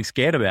feeling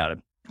scared about it.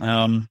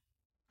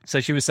 So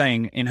she was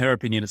saying, in her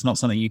opinion, it's not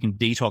something you can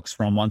detox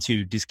from once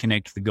you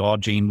disconnect the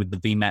God gene with the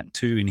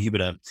VMAT2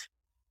 inhibitor.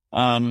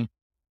 And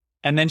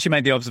then she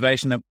made the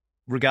observation that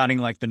regarding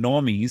like the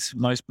normies,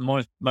 most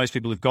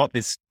people who've got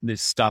this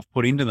stuff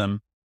put into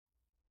them,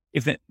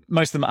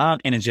 most of them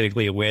aren't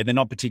energetically aware. They're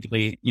not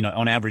particularly,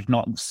 on average,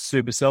 not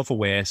super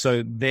self-aware.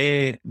 So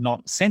they're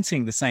not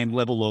sensing the same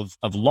level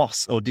of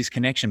loss or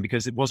disconnection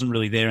because it wasn't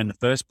really there in the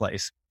first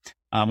place,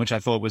 which I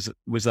thought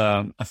was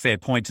a fair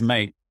point to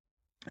make.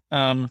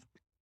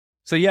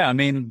 So yeah, I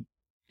mean,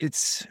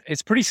 it's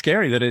pretty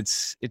scary that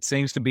it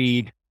seems to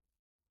be,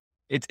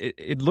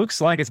 it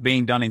looks like it's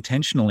being done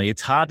intentionally.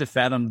 It's hard to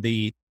fathom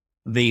the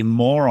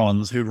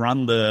morons who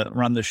run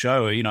the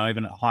show,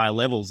 even at higher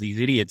levels, these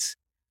idiots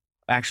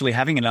actually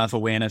having enough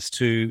awareness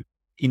to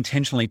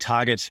intentionally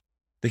target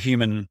the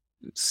human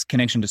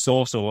connection to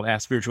source or our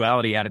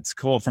spirituality at its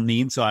core from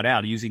the inside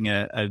out, using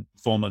a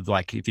form of,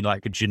 like, if you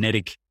like, a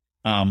genetic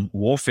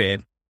warfare,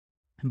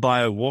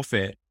 bio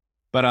warfare.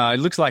 But it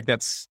looks like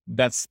that's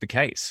the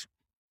case.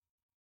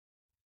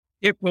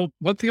 Yeah, well,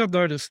 one thing I've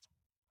noticed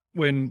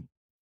when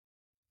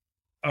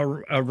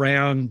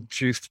around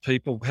juiced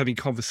people, having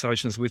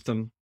conversations with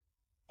them,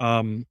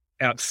 and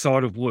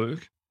outside of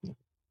work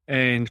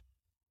and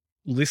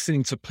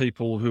listening to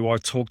people who I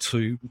talk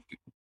to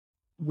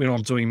when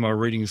I'm doing my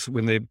readings,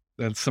 when they're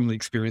some of the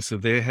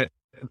experiences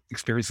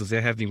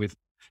they're having with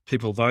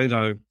people they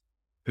know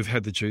who've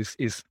had the juice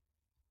is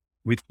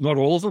with not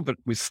all of them, but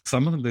with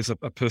some of them, there's a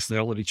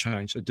personality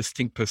change, a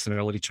distinct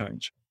personality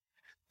change.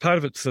 Part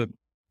of it's and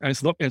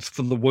it's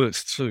for the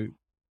worst too.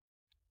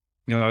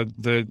 You know,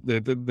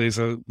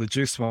 the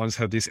juice ones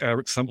have this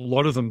a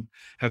lot of them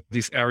have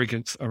this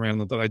arrogance around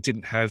them that they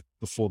didn't have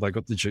before they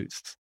got the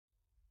juice.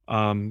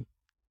 And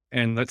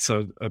that's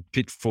a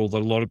pitfall that a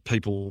lot of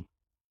people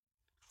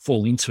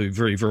fall into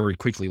very, very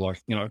quickly.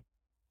 Like, you know,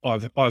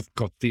 I've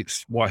got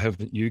this. Why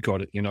haven't you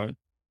got it? You know,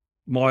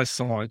 my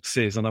side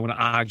says, and they want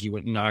to argue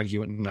it and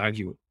argue it and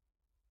argue it.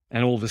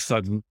 And all of a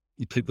sudden,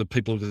 the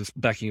people are just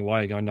backing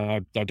away, going, "No,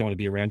 I don't want to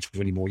be around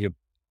you anymore. You're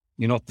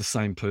not the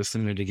same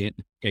person." And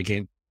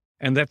again,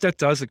 and that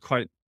does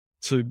equate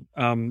to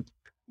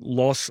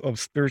loss of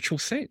spiritual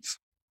sense.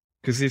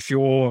 Because if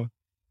you're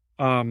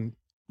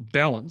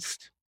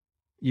balanced,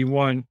 you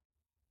won't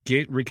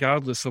get,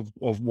 regardless of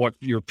what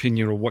your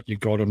opinion or what you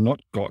got or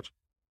not got,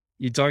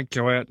 you don't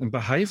go out and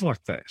behave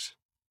like that.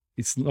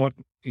 It's not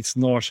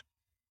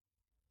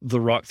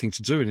the right thing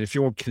to do. And if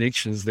your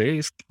connection is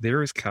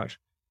there is cut,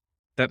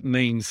 that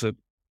means that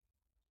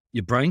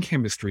your brain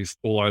chemistry is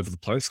all over the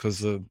place because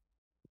the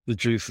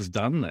juice has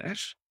done that.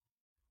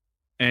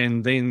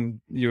 And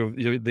then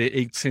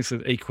their sense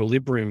of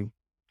equilibrium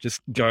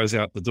just goes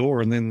out the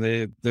door, and then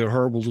they're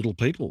horrible little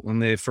people,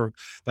 and they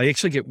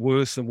actually get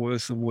worse and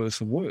worse and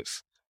worse and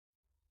worse.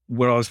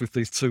 When I was with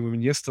these two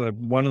women yesterday,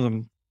 one of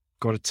them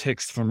got a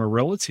text from a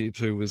relative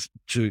who was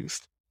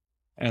juiced,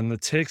 and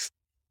this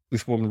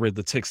woman read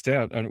the text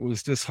out, and it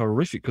was just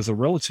horrific because a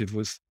relative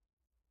was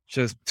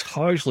just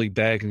totally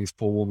bagging this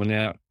poor woman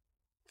out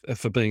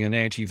for being an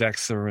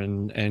anti-vaxxer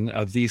and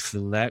this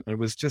and that. And it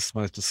was just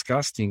the most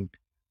disgusting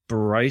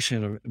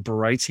berating,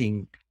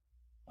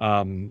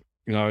 30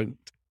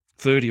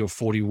 or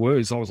 40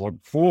 words. I was like,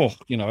 whoa,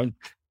 you know.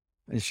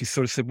 And she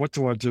sort of said, what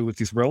do I do with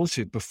this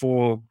relative?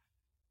 Before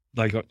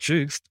they got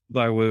juiced,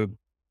 we were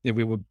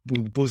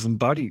bosom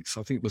buddies.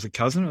 I think it was a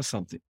cousin or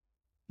something.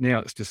 Now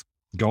it's just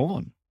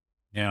gone.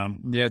 Yeah,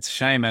 it's a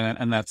shame.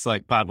 And that's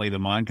like partly the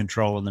mind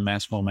control and the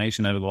mass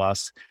formation over the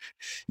last,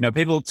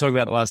 people talk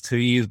about the last 2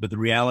 years, but the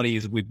reality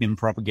is we've been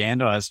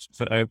propagandized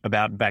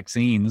about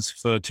vaccines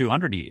for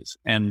 200 years.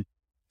 And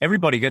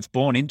everybody gets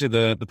born into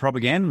the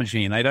propaganda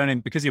machine.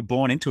 Because you're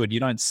born into it,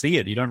 you don't see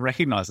it. You don't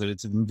recognize it.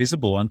 It's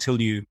invisible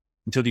until you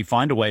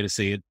find a way to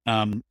see it.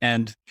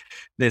 And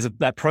there's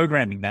that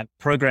programming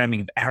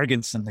of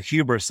arrogance and the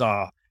hubris.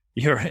 How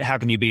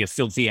can you be a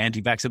filthy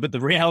anti-vaxxer? But the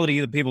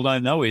reality that people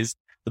don't know is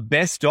the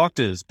best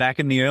doctors back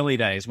in the early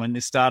days when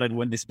this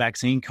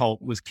vaccine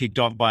cult was kicked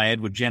off by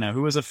Edward Jenner,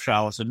 who was a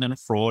charlatan and a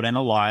fraud and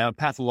a liar,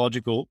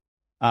 pathological.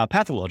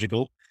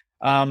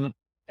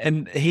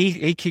 And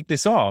he kicked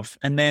this off.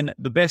 And then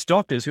the best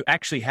doctors who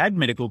actually had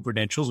medical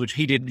credentials, which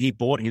he didn't, he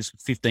bought his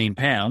 15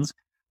 pounds,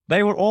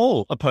 they were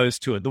all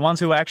opposed to it. The ones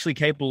who were actually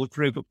capable of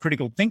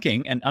critical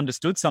thinking and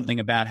understood something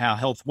about how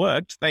health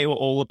worked, they were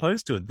all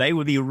opposed to it. They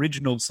were the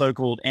original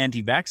so-called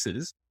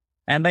anti-vaxxers,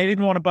 and they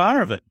didn't want a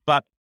bar of it.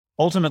 But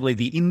ultimately,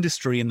 the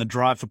industry and the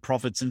drive for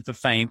profits and for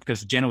fame,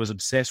 because Jenner was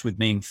obsessed with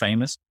being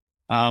famous,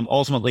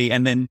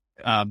 and then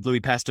Louis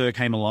Pasteur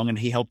came along and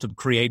he helped to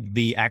create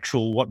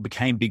what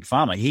became Big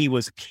Pharma. He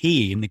was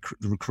key in the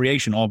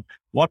creation of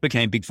what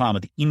became Big Pharma,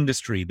 the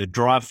industry, the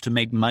drive to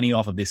make money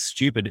off of this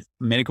stupid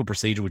medical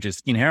procedure, which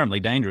is inherently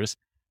dangerous.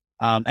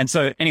 And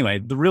so anyway,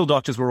 the real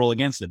doctors were all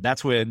against it.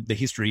 That's where the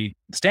history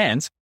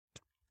stands.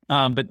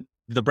 But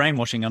the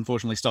brainwashing,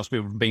 unfortunately, stops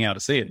people from being able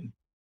to see it.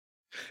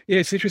 Yeah,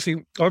 it's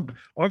interesting.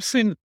 I've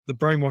seen the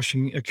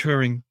brainwashing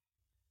occurring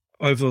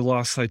over the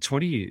last, say,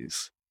 20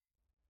 years.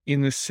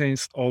 In the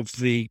sense of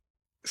the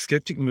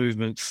skeptic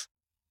movements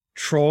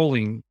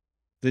trolling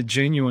the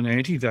genuine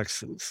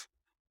anti-vaxxers.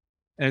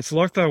 And it's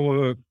like they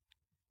were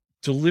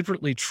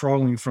deliberately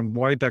trolling from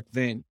way back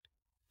then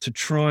to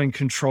try and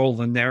control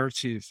the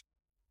narrative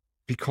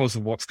because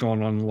of what's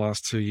gone on in the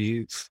last 2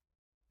 years.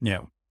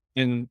 Yeah.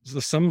 And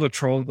some of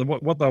the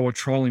what they were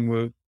trolling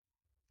were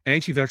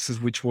anti-vaxxers,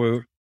 which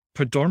were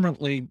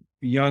predominantly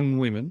young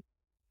women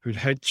who'd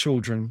had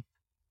children,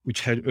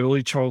 which had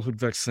early childhood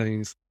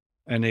vaccines,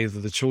 and either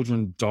the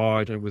children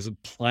died, and it was a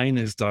plain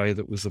as day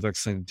that was the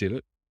vaccine that did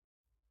it,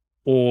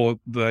 or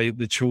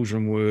the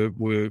children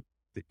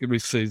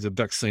received a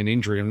vaccine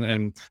injury,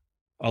 and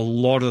a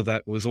lot of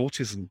that was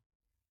autism.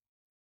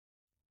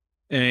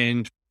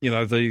 And,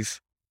 these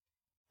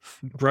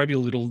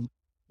grabby little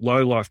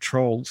low-life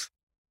trolls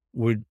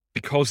would,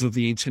 because of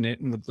the internet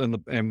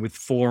and with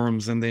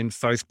forums and then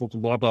Facebook,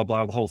 blah, blah,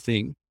 blah, the whole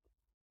thing,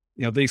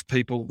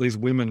 these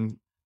women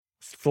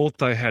thought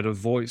they had a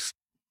voice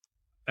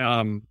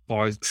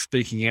by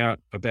speaking out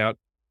about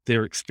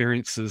their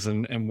experiences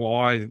and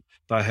why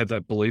they had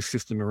that belief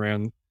system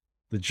around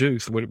the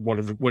juice,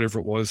 whatever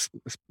it was,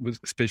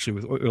 especially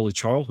with early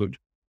childhood.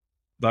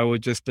 They were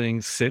just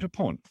being set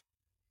upon.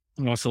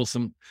 And I saw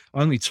some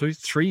only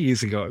 2-3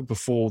 years ago,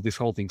 before this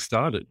whole thing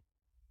started,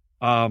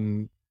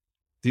 Um,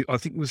 I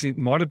think it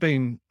might have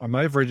been, I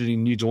may have read it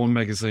in New Dawn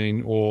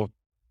magazine or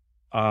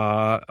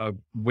a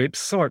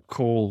website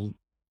called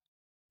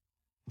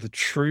The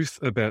Truth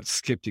About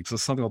Skeptics or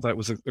something like that. It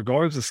was a guy who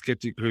was a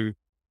skeptic who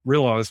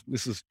realized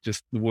this is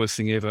just the worst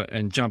thing ever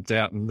and jumped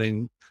out and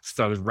then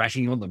started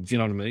ratting on them. Do you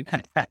know what I mean?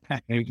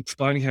 And he was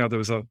explaining how there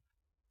was a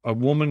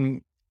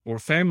woman or a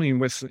family in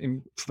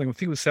something, I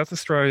think it was South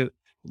Australia,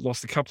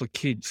 lost a couple of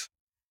kids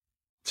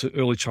to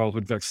early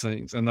childhood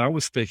vaccines, and they were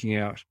speaking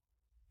out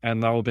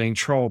and they were being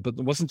trolled, but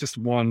there wasn't just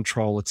one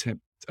troll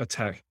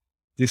attack.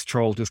 This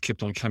troll just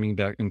kept on coming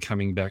back and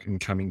coming back and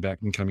coming back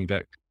and coming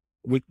back,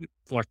 with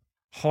like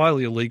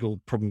highly illegal,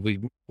 probably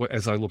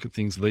as I look at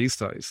things these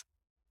days.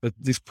 But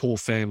this poor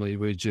family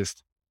were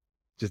just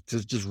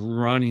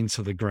run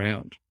into the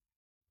ground.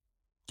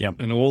 Yeah,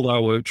 and all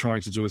they were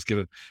trying to do is get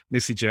a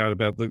message out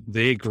about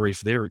their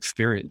grief, their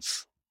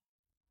experience.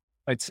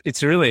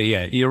 It's really,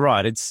 yeah, you're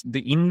right. It's the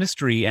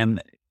industry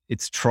and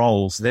its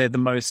trolls. They're the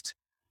most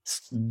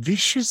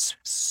vicious,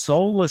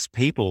 soulless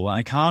people.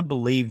 I can't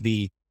believe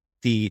the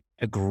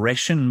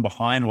aggression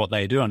behind what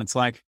they do. And it's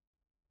like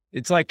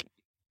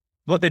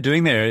what they're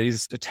doing there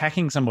is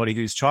attacking somebody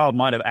whose child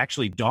might have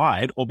actually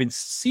died or been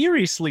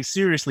seriously,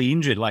 seriously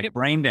injured, like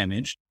brain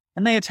damage,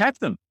 and they attack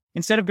them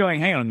instead of going,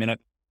 hang on a minute.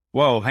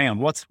 Whoa, hang on.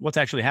 What's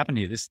actually happened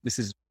here? This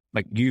is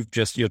like, you've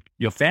just,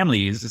 your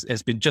family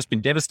has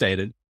been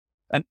devastated.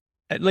 And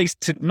at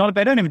least they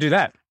don't even do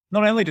that.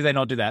 Not only do they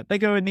not do that, they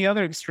go in the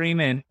other extreme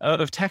end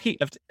of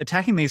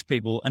attacking these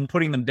people and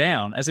putting them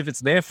down as if it's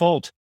their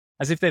fault,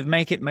 as if they've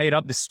made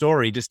up this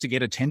story just to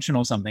get attention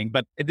or something.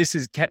 But this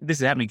is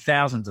happening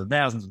thousands and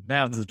thousands and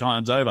thousands of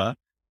times over.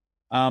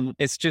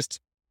 It's just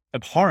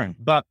abhorrent.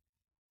 But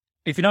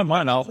if you don't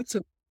mind, I'll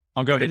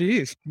go ahead. It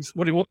is.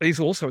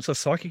 It's a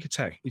psychic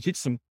attack. It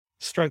hits them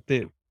straight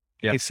there.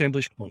 Yeah.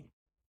 Assembly point.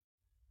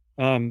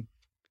 And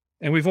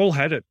we've all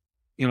had it,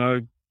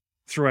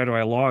 throughout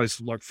our lives,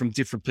 like from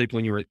different people.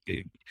 When you're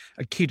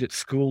a kid at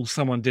school,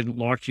 someone didn't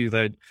like you,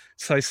 they'd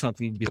say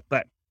something, you'd be like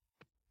that.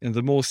 And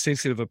the more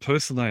sensitive a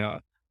person they are,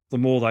 the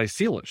more they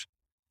feel it.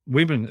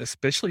 Women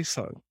especially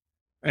so.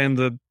 And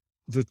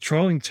the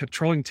trolling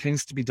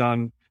tends to be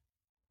done,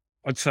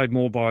 I'd say,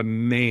 more by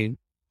men.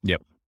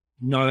 Yep.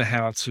 Know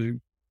how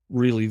to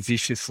really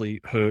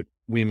viciously hurt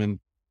women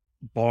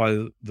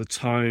by the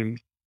tone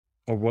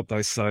of what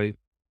they say,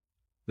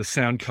 the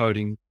sound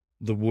coding,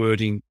 the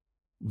wording,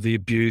 the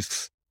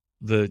abuse,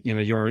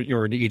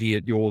 you're an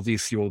idiot, you're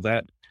this, you're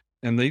that.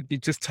 And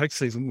it just takes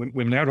these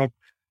women out.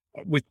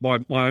 With my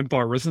own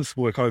bioresonance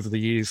work over the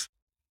years,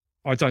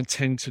 I don't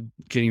tend to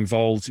get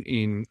involved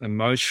in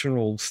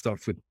emotional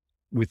stuff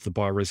with the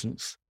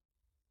bioresonance.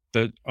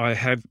 But I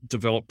have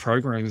developed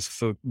programs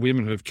for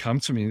women who have come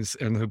to me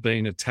and have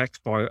been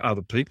attacked by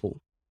other people.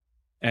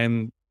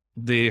 And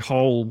their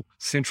whole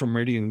central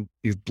meridian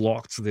is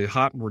blocked, their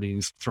heart meridian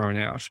is thrown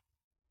out.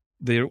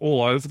 They're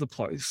all over the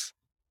place.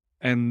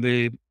 And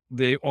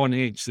they're on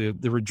edge.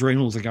 Their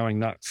adrenals are going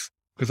nuts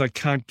because they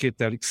can't get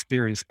that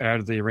experience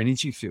out of their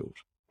energy field.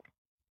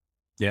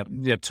 Yeah,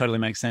 totally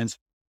makes sense.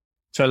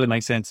 Totally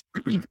makes sense.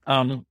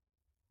 I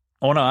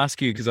want to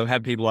ask you, because I've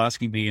had people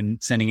asking me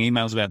and sending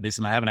emails about this,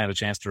 and I haven't had a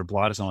chance to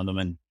reply to some of them,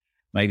 and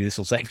maybe this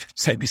will save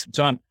me some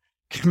time.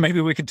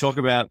 Maybe we could talk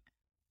about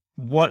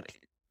what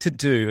to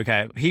do.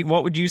 Okay,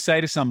 what would you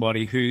say to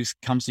somebody who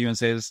comes to you and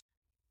says,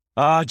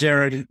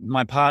 Gerard,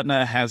 my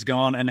partner has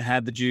gone and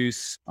had the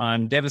juice.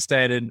 I'm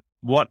devastated.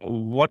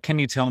 What can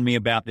you tell me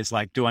about this?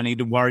 Like, do I need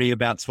to worry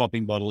about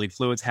swapping bodily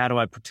fluids? How do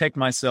I protect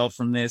myself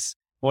from this?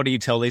 What do you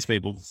tell these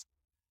people?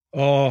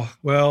 Oh,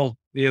 well,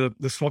 yeah,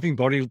 the swapping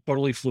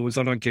bodily fluids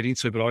I don't get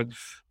into, but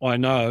I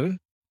know.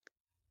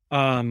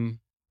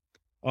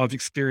 I've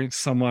experienced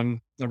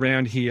someone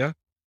around here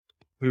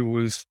who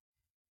was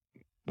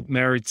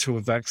married to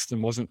a vaxxed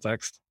and wasn't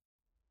vaxxed.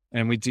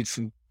 And we did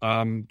some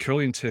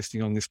Kirlian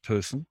testing on this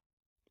person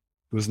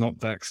who was not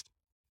vaxxed.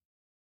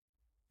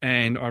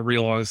 And I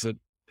realized that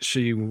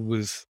she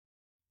was,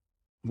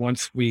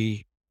 once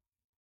we,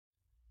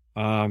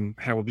 how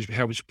would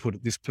you put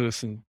it, this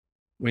person,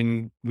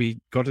 when we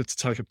got her to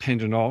take a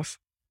pendant off,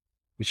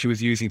 which she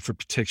was using for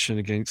protection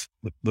against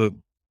the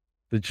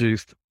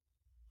juiced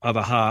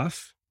other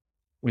half,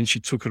 when she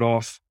took it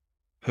off,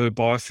 her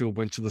biofield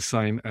went to the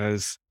same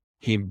as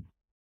him.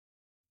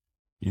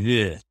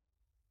 Yeah.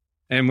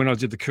 And when I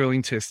did the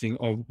Kirlian testing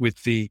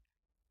with the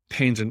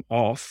pendant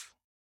off,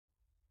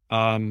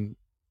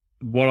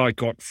 what I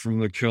got from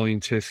the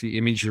Kirlian test, the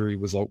imagery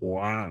was like,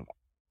 wow.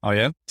 Oh,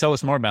 yeah? Tell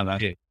us more about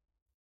that.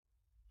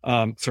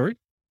 Yeah. Sorry?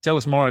 Tell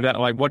us more about,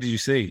 like, what did you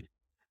see?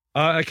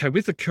 Okay,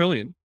 with the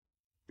Kirlian,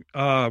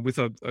 with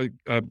a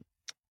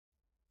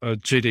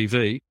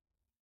GDV,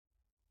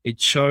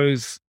 it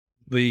shows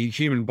the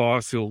human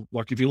biofield.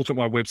 Like, if you look at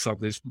my website,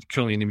 there's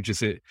Kirlian images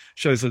there. It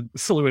shows a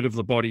silhouette of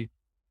the body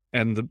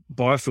and the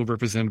biofield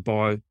represented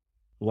by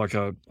like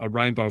a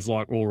rainbow of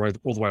light all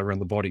the way around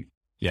the body.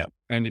 Yeah.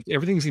 And if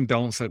everything's in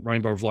balance, that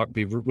rainbow of light would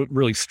be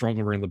really strong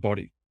around the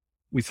body.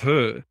 With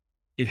her,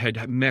 it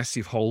had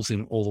massive holes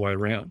in it all the way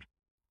around.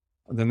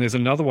 And then there's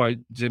another way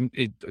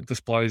it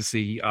displays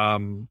the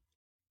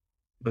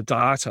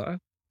data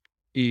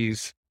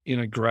is in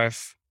a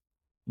graph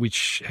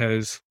which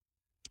has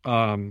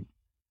a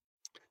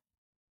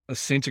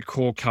center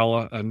core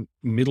color, a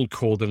middle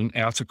core, then an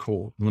outer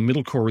core. And the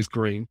middle core is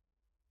green,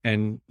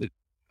 and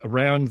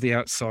around the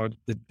outside,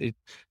 it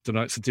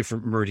denotes the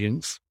different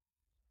meridians,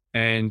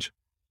 and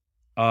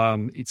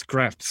it's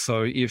graphed.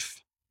 So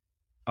if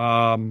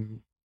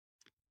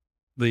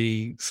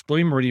the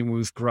spleen meridian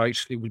was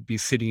great, it would be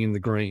sitting in the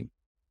green,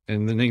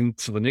 and then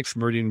so the next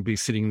meridian would be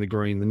sitting in the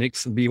green. The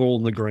next would be all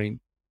in the green.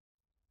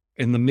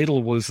 In the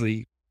middle was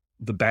the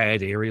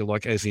bad area,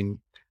 like as in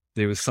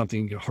there was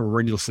something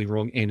horrendously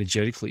wrong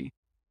energetically,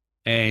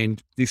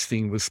 and this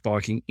thing was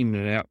spiking in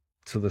and out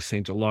to the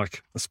center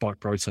like a spike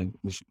protein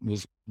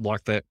was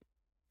like that.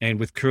 And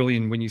with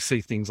Kirlian, when you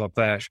see things like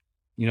that,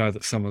 you know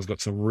that someone's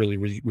got some really,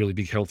 really, really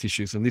big health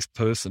issues. And this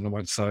person, I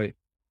won't say,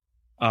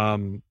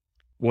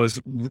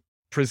 was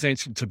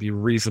presented to be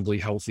reasonably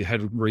healthy,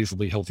 had a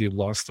reasonably healthy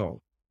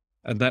lifestyle.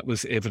 And that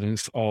was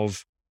evidence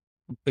of,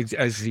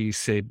 as you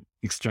said,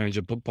 exchange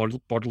of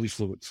bodily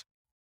fluids.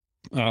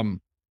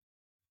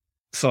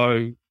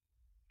 So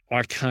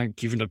I can't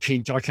give an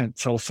opinion. I can't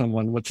tell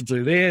someone what to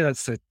do there.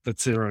 That's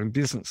their own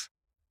business.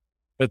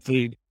 But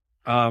the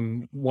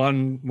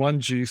one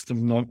juiced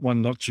and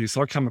one not juiced,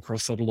 I come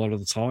across that a lot of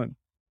the time.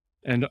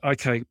 And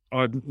okay,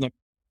 I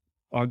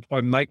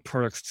make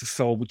products to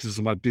sell, which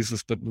is my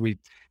business, but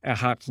our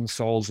hearts and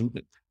souls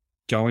and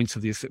go into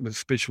this,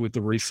 especially with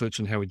the research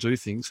and how we do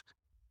things.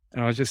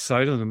 And I just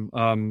say to them,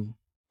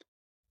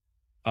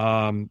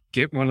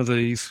 get one of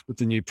these with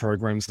the new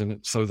programs in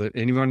it, so that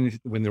anyone,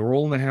 when they're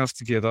all in the house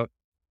together,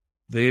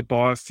 their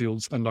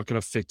biofields are not going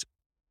to affect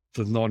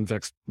the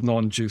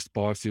non-juiced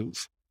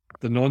biofields.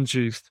 The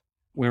non-juiced,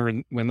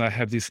 when they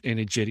have this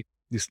energetic,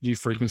 this new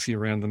frequency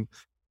around them,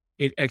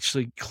 it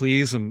actually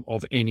clears them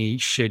of any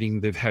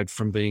shedding they've had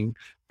from being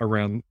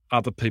around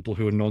other people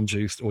who are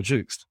non-juiced or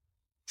juiced.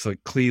 So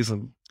it clears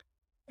them.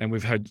 And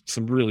we've had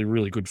some really,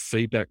 really good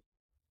feedback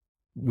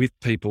with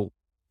people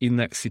in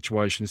that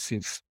situation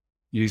since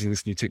using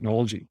this new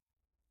technology.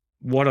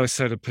 What I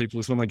say to people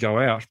is when they go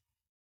out,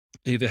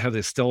 either have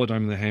their Stellar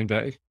Dome in their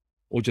handbag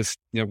or just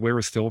wear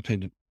a Stellar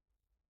pendant.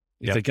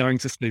 If they're going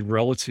to see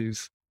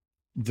relatives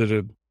that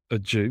are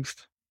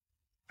juiced,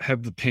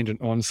 have the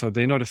pendant on so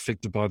they're not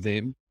affected by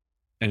them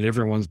and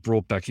everyone's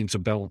brought back into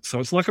balance. So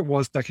it's like it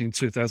was back in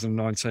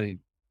 2019.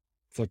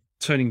 It's like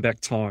turning back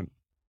time.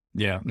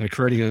 Yeah.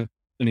 Creating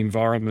an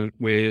environment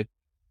where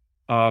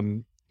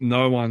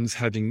no one's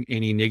having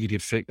any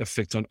negative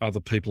effect on other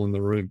people in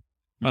the room,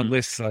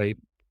 unless they,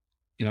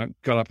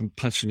 got up and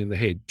punched them in the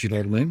head. Do you know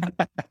what I mean?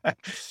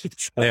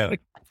 Yeah.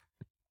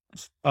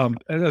 And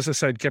as I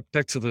said, get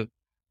back to the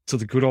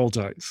good old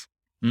days.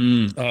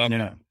 Because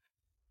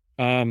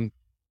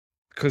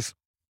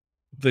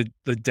the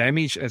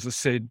damage, as I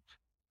said,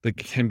 that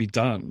can be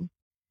done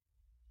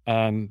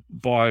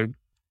by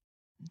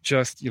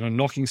just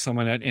knocking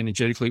someone out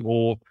energetically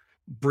or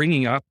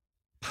bringing up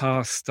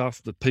past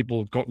stuff that people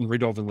have gotten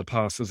rid of in the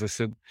past. As I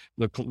said,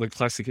 the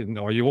classic, and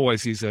you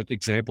always use that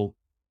example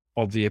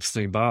of the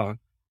Epstein-Barr,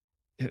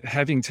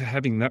 having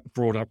that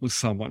brought up with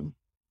someone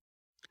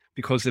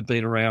because they've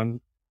been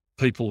around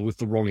people with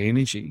the wrong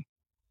energy,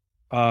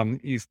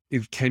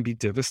 it can be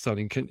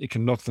devastating. It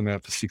can knock them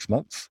out for 6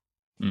 months.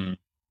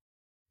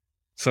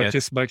 So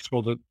just make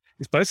sure that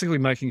it's basically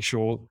making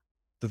sure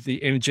that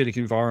the energetic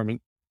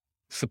environment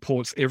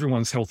supports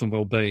everyone's health and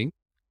well-being.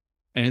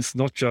 And it's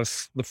not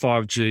just the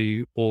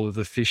 5G or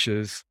the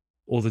fissures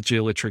or the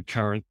geoelectric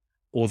current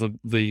or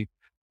the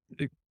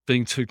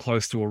being too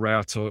close to a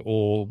router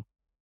or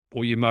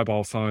your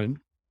mobile phone.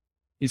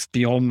 It's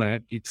beyond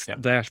that. It's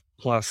that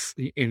plus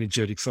the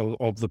energetics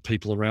of the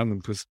people around them,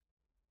 because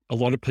a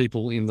lot of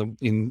people a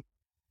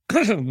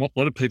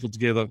lot of people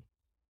together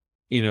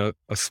in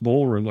a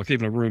small room, like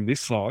even a room this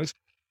size,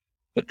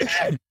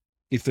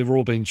 if they've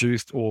all been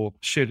juiced or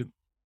shedded,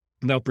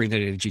 they'll bring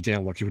that energy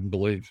down like you wouldn't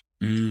believe.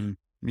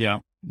 Yeah.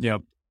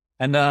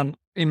 And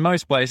in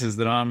most places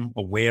that I'm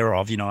aware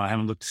of, I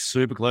haven't looked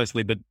super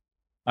closely, but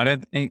I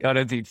don't think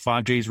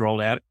 5G's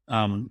rolled out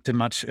to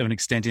much of an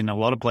extent in a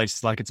lot of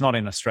places. Like, it's not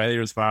in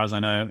Australia, as far as I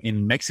know.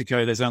 In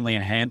Mexico, there's only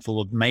a handful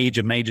of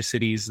major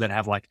cities that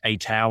have like a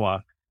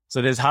tower.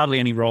 So there's hardly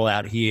any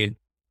rollout here.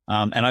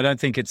 And I don't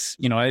think it's,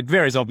 it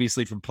varies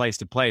obviously from place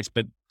to place,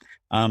 but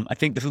I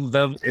think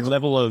the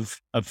level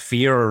of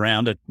fear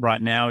around it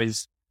right now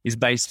is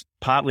based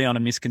partly on a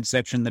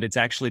misconception that it's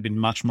actually been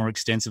much more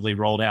extensively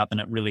rolled out than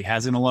it really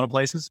has in a lot of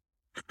places.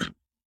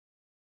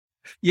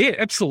 Yeah,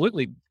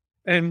 absolutely.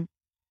 And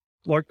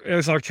like,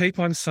 as I keep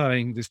on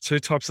saying, there's 2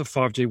 types of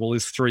 5G. Well,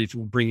 there's 3 if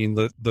we'll bring in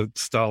the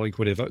Starlink,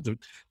 whatever.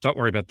 Don't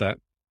worry about that.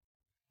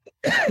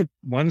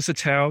 One's the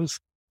towers.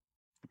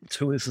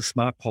 2 is the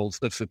smart poles.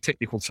 That's a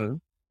technical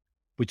term,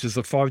 which is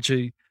the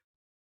 5G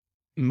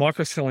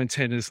microcell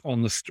antennas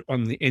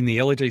in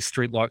the LED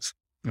street lights.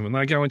 And when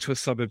they go into a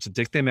suburb to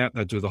deck them out,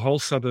 they do the whole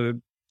suburb.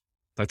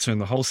 They turn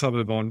the whole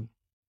suburb on.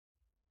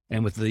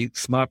 And with the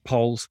smart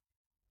poles,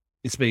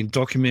 it's been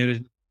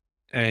documented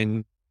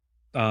and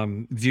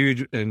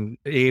viewed and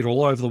aired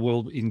all over the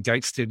world in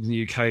Gateshead in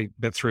the UK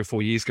about 3 or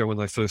 4 years ago when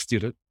they first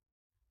did it.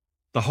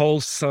 The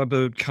whole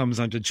suburb comes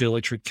under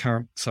geoelectric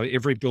current, so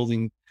every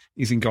building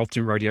is engulfed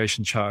in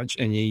radiation charge,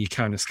 and you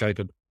can't escape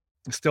it.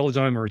 A stellar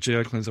or a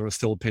geocleanser or a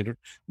stellar pendant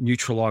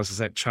neutralises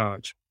that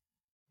charge.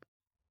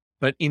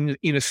 But in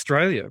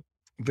Australia,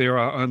 there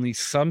are only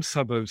some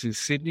suburbs in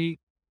Sydney,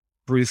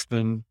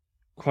 Brisbane,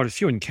 quite a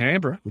few in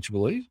Canberra, would you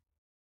believe?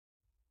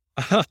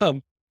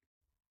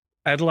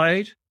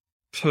 Adelaide,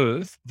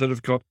 Perth, that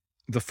have got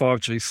the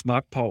 5G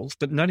smart poles,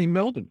 but none in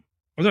Melbourne.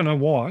 I don't know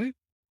why.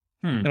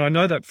 And I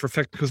know that for a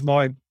fact because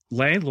my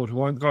landlord,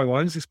 the guy who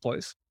owns this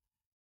place,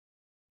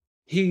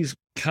 his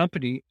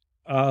company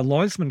are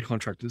linesman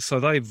contractors. So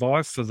they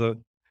vie for they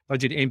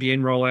did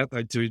NBN rollout,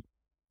 they did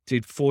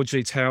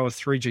 4G tower,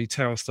 3G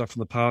tower stuff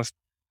in the past.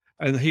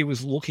 And he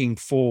was looking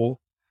for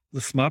the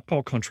smart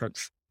pole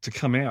contracts to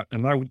come out.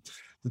 And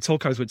the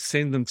telcos would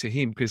send them to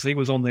him because he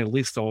was on their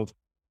list of,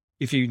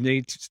 if you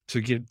need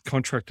to get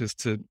contractors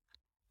to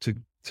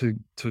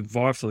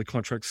vie for the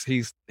contracts,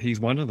 he's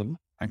one of them.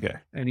 Okay.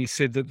 And he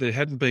said that there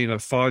hadn't been a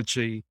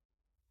 5G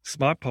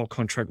smart pole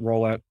contract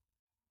rollout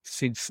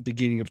since the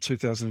beginning of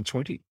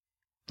 2020.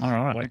 All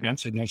right. Like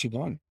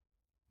 1991.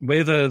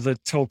 Whether the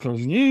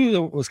telcos knew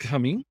that it was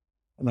coming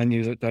and they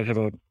knew that they'd have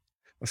a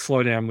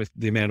slowdown with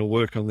the amount of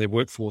work on their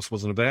workforce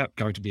wasn't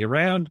going to be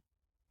around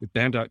with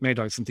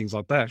mandates and things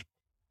like that.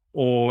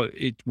 Or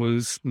it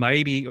was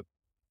maybe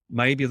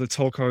the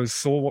telcos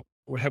saw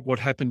what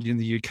happened in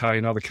the UK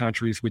and other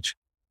countries which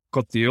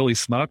got the early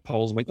smart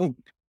poles and went, oh,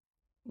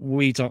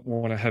 we don't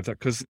want to have that,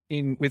 because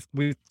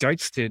with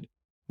Gateshead, it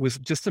was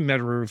just a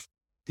matter of,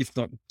 if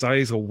not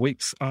days or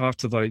weeks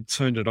after they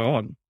turned it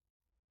on,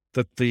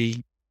 that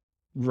the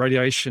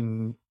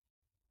radiation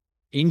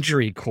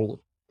injury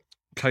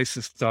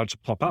cases started to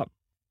pop up.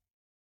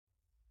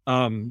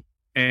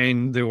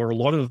 And there were a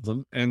lot of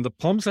them. And the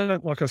problems are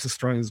not like us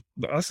Australians.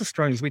 Us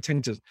Australians, we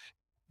tend to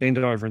bend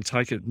it over and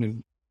take it.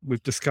 And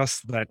we've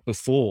discussed that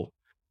before.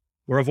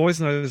 Where I've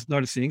always noticed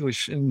the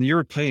English and the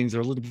Europeans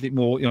are a little bit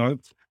more,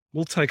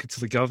 we'll take it to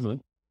the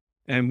government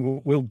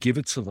and we'll give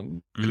it to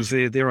them because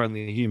they're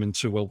only a human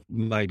too, well,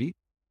 maybe.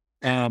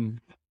 And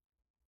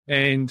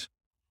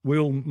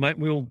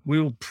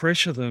we'll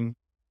pressure them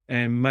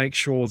and make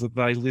sure that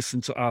they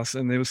listen to us.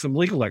 And there was some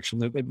legal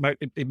action.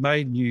 It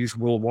made news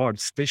worldwide,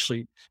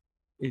 especially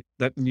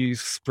that news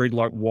spread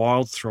like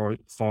wildfire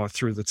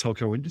through the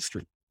telco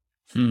industry.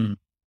 And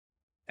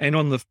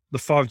on the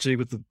 5G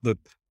with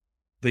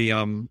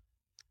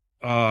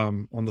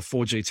on the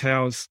 4G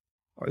towers,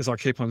 as I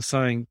keep on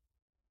saying,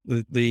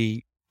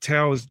 the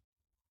towers,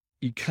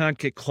 you can't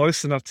get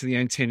close enough to the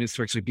antennas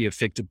to actually be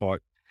affected by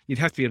it. You'd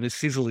have to be on a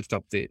scissor lift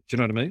up there. Do you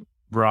know what I mean?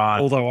 Right.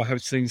 Although I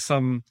have seen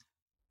some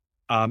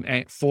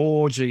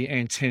 4G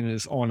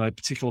antennas on a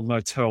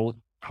particular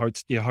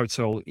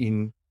hotel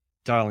in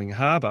Darling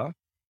Harbour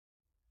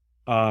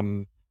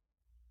of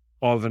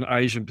an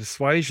Asian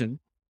persuasion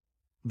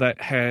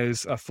that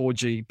has a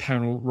 4G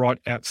panel right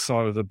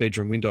outside of the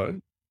bedroom window.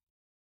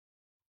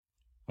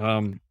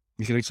 You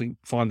can actually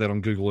find that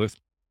on Google Earth.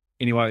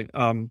 Anyway,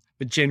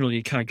 but generally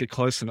you can't get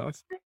close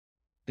enough.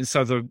 And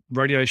so the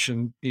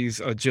radiation is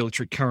a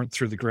geoelectric current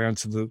through the ground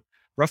to the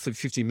roughly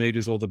 50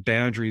 metres or the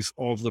boundaries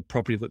of the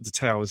property that the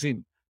tower is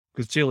in,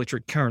 because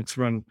geoelectric currents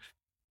run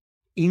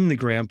in the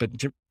ground, but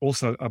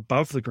also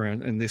above the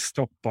ground, and they're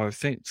stopped by a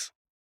fence.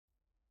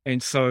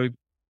 And so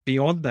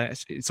beyond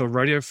that, it's a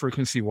radio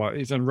frequency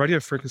wave, and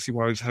radio frequency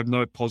waves have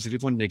no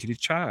positive or negative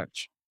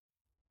charge.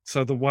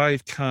 So the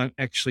wave can't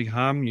actually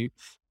harm you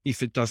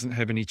if it doesn't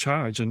have any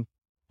charge. And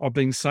I've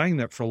been saying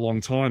that for a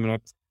long time, and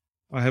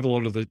I have a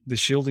lot of the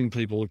shielding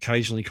people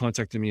occasionally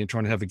contacting me and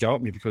trying to have a go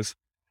at me because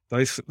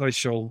they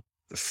sell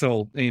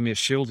EMF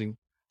shielding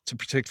to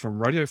protect from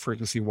radio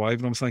frequency wave.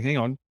 And I'm saying, hang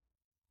on,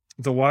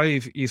 the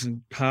wave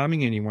isn't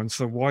harming anyone,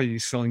 so why are you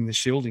selling the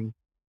shielding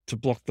to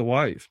block the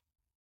wave?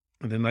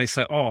 And then they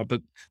say, oh,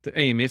 but the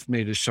EMF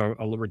meters show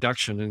a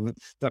reduction and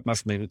that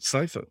must mean it's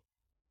safer.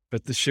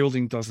 But the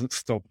shielding doesn't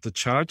stop the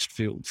charged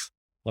fields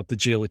like the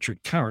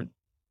geoelectric current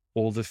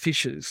or the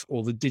fissures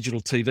or the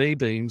digital TV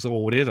beams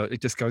or whatever.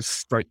 It just goes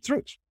straight through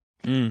it.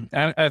 And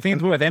I think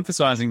it's worth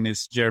emphasizing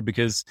this, Jared,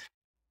 because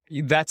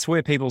that's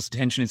where people's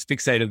attention is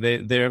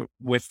fixated.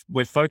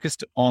 We're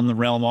focused on the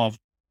realm of,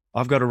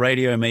 I've got a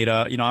radio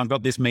meter, I've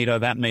got this meter,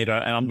 that meter,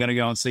 and I'm going to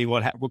go and see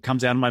what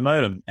comes out of my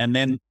modem. And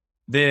then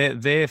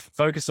they're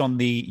focused on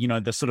the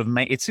sort of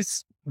it's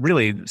just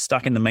really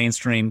stuck in the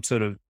mainstream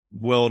sort of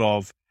world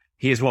of,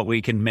 here's what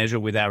we can measure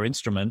with our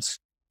instruments.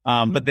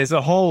 But there's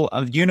a whole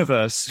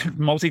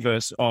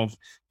multiverse of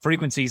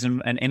frequencies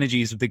and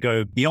energies that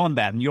go beyond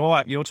that. And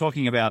you're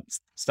talking about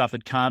stuff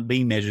that can't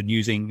be measured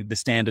using the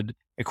standard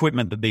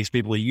equipment that these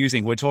people are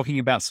using. We're talking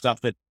about stuff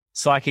that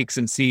psychics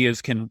and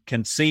seers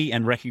can see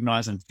and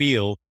recognize and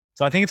feel.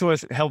 So I think it's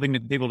worth helping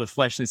people to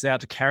flesh this out,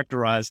 to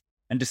characterize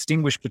and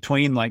distinguish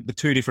between like the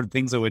two different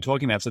things that we're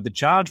talking about. So the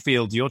charge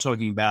fields you're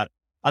talking about,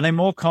 are they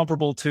more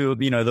comparable to,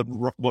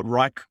 what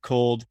Reich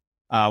called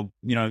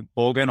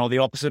organ or the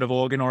opposite of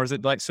organ, or is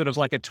it like sort of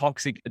like a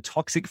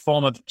toxic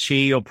form of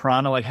chi or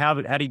prana? Like how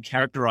do you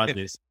characterize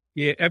this?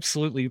 Yeah,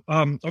 absolutely.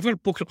 I've got a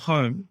book at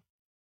home,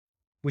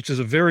 which is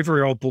a very,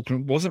 very old book,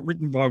 and it wasn't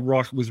written by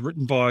Reich. It was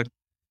written by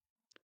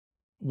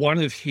one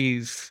of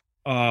his,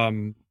 I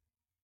think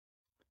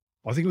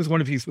it was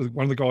one of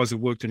the guys who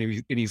worked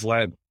in his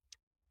lab,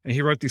 and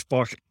he wrote this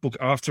book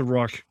after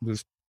Reich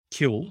was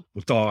killed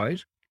or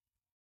died,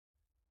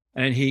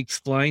 and he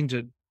explained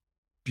it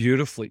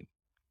beautifully.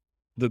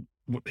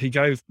 He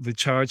gave the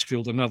charge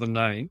field another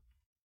name,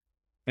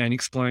 and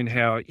explained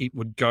how it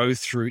would go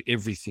through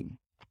everything,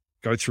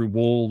 go through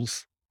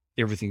walls,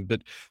 everything.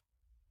 But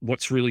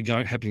what's really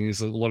happening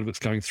is a lot of it's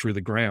going through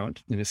the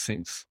ground, in a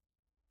sense,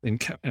 and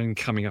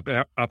coming up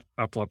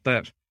like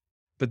that.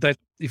 But that,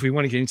 if we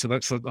want to get into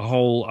that, that's a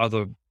whole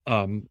other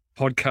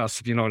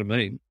podcast, if you know what I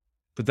mean.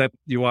 But that,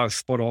 you are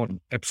spot on,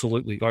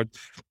 absolutely.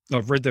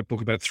 I've read that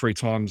book about 3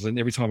 times, and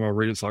every time I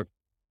read it, it's like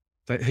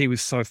that he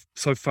was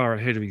so far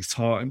ahead of his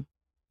time.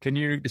 Can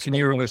you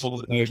recall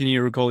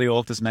the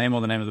author's name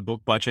or the name of the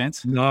book by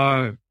chance?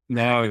 No,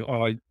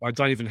 I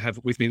don't even have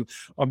it with me.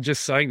 I'm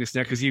just saying this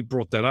now because you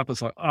brought that up.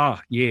 It's like,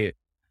 yeah.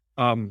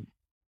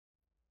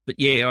 But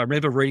yeah, I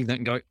remember reading that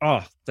and going,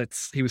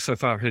 he was so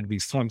far ahead of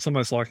his time. It's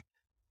almost like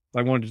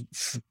they wanted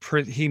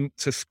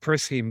to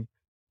suppress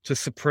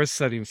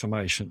that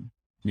information.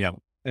 Yeah.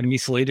 And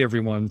mislead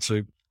everyone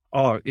to,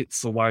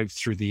 it's a wave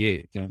through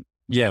the air.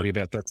 Yeah.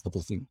 About that type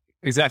of thing.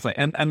 Exactly.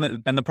 And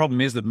the problem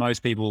is that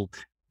most people,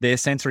 their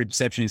sensory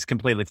perception is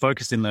completely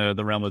focused in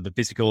the realm of the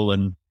physical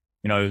and,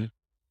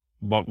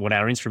 what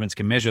our instruments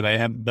can measure.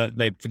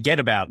 They forget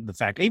about the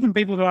fact, even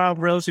people who are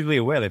relatively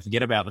aware, they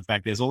forget about the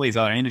fact there's all these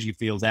other energy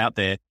fields out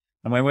there.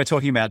 And when we're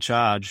talking about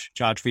charge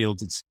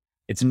fields,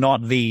 it's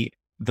not the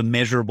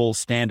measurable,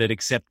 standard,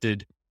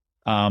 accepted,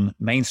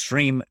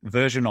 mainstream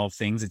version of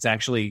things. It's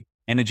actually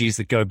energies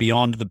that go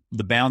beyond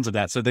the bounds of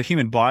that. So the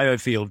human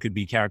biofield could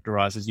be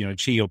characterized as,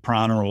 chi or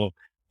prana or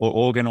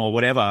organ or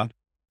whatever.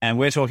 And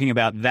we're talking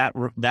about that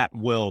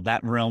world,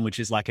 that realm,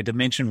 which is like a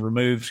dimension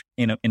removed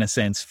in a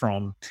sense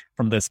from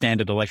the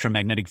standard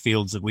electromagnetic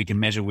fields that we can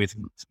measure with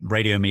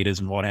radiometers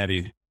and what have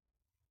you.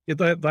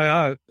 Yeah, they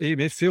are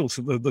EMF fields.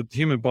 The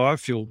human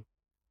biofield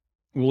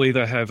will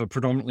either have a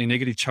predominantly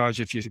negative charge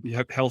if you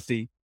have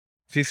healthy,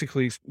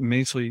 physically,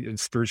 mentally, and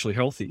spiritually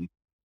healthy,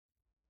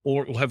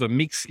 or it will have a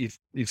mix if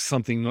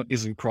something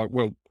isn't quite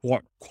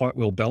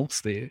well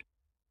balanced there,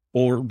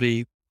 or it'll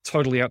be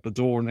totally out the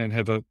door and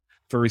have a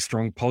very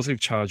strong positive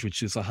charge,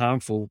 which is a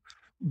harmful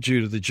due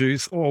to the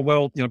juice.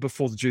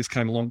 Before the juice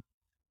came along,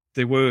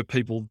 there were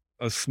people,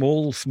 a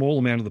small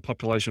amount of the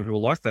population who were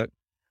like that,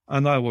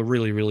 and they were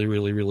really, really,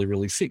 really, really,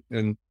 really sick.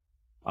 And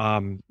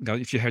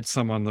if you had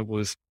someone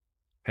that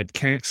had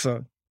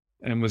cancer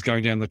and was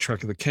going down the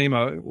track of the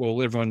chemo,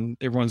 well,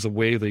 everyone's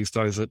aware these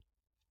days that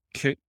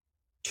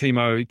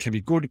chemo can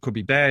be good, it could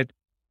be bad,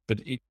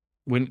 but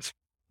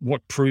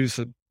what proves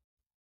it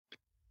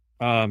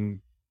to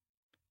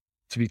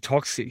be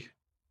toxic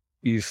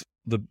is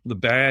the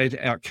bad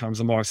outcomes.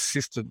 And my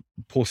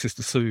poor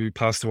sister Sue, who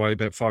passed away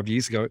about 5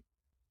 years ago,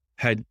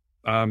 had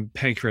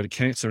pancreatic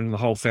cancer, and the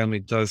whole family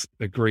does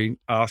agree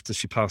after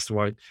she passed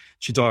away,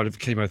 she died of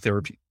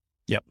chemotherapy.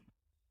 Yep.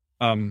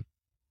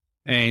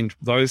 And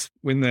those,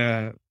 when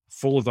they're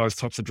full of those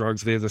types of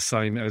drugs, they're the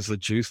same as the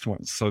juiced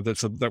ones. So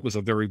that was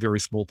a very, very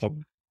small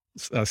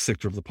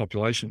sector of the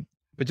population.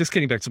 But just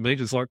getting back to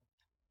meters, like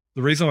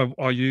the reason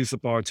I use the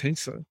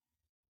biotensor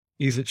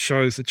is it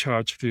shows the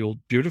charge field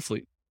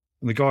beautifully.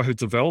 And the guy who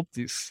developed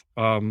this,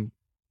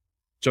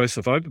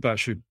 Joseph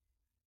Oberbash, who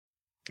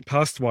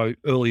passed away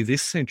early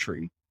this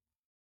century,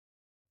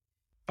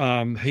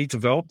 he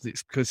developed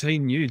this because he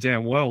knew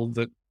damn well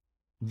that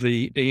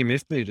the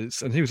EMF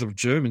meters, and he was a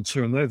German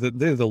too, and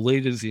they're the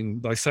leaders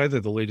they say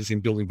they're the leaders in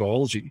building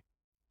biology.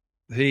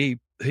 He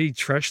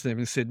trashed them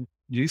and said,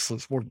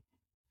 useless,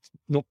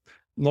 not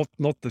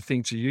the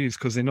thing to use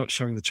because they're not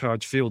showing the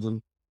charge field.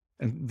 And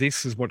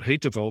this is what he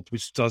developed,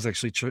 which does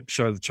actually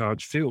show the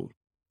charge field.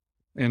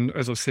 And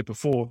as I said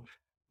before,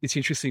 it's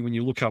interesting when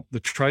you look up the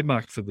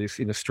trademark for this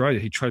in Australia,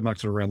 he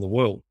trademarked it around the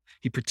world.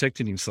 He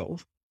protected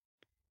himself.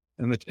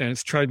 And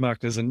it's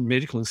trademarked as a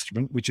medical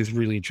instrument, which is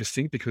really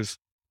interesting because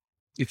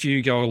if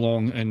you go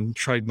along and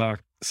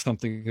trademark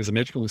something as a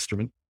medical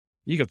instrument,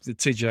 you got the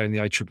TGA and the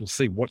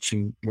ACCC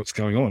watching what's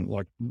going on.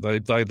 Like they're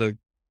the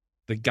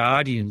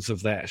guardians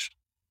of that.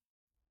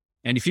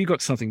 And if you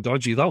got something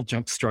dodgy, they'll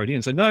jump straight in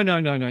and say, no,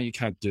 you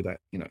can't do that,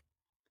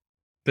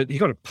 But he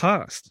got it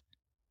passed.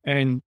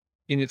 And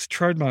in its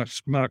trademark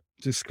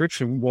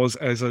description was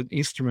as an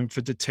instrument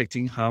for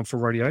detecting harmful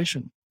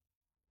radiation.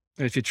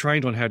 And if you're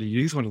trained on how to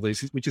use one of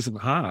these, which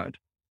isn't hard,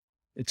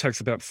 it takes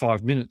about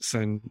 5 minutes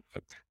and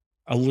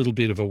a little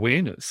bit of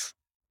awareness.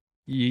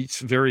 It's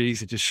very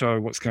easy to show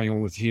what's going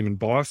on with human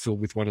biofield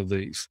with one of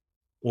these,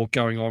 or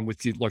going on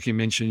with, like you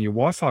mentioned, your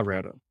Wi-Fi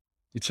router.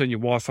 You turn your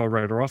Wi-Fi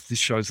router off. This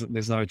shows that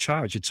there's no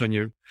charge. You turn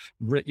your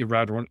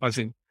router on.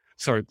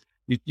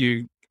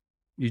 You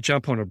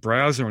jump on a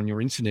browser on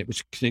your internet,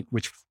 which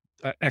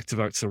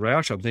activates the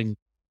router. Then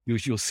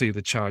you'll see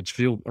the charge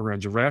field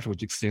around your router,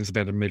 which extends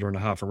about 1.5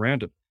 meters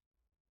around it.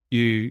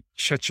 You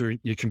shut your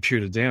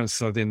computer down,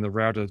 so then the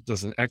router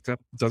isn't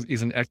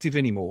active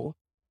anymore.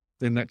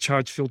 Then that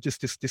charge field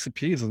just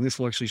disappears, and this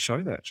will actually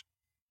show that.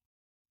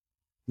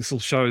 This will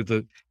show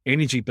the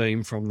energy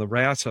beam from the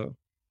router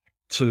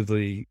to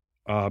the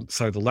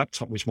the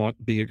laptop, which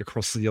might be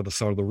across the other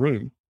side of the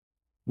room,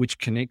 which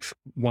connects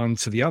one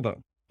to the other,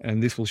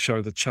 and this will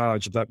show the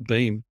charge of that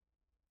beam,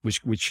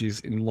 which is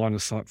in line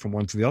of sight from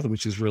one to the other,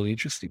 which is really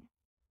interesting.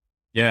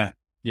 Yeah,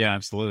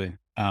 absolutely.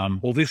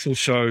 Well, this will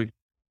show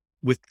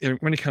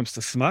when it comes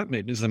to smart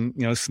meters,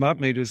 and smart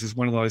meters is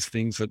one of those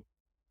things that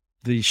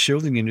the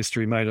shielding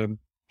industry made a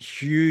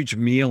huge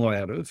meal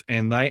out of,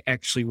 and they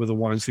actually were the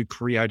ones who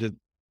created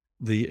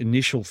the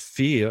initial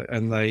fear,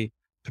 and they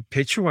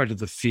perpetuated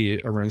the fear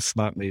around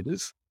smart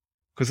meters,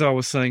 because I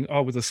was saying,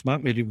 with a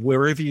smart meter,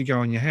 wherever you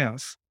go in your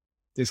house,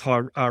 there's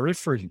high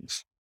RF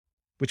readings,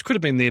 which could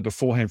have been there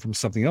beforehand from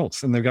something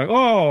else. And they're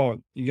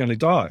going, you're going to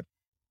die.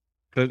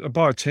 But a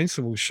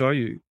biotensor will show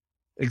you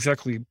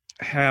exactly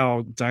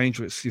how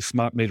dangerous your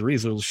smart meter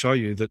is. It'll show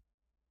you that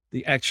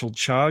the actual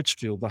charge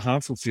field, the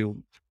harmful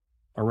field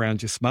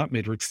around your smart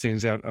meter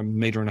extends out 1.5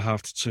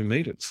 meters to 2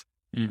 meters.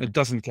 It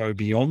doesn't go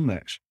beyond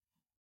that.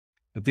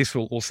 But this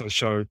will also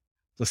show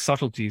the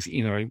subtleties,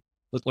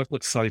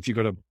 let's say if you've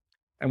got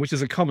and which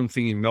is a common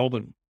thing in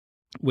Melbourne,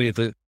 where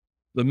the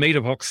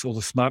meter box or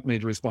the smart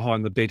meter is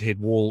behind the bedhead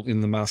wall in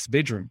the master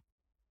bedroom,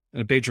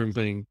 and a bedroom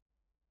being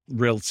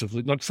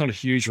relatively, it's not a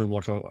huge room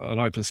like an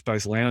open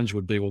space lounge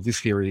would be, or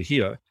this area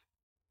here.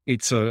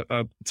 It's a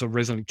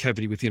resonant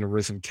cavity within a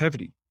resonant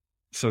cavity.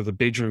 So the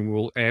bedroom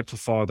will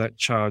amplify that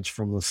charge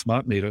from the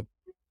smart meter,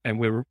 and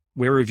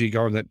wherever you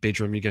go in that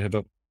bedroom, you're going to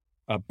have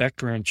a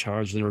background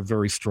charge and a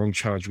very strong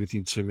charge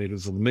within 2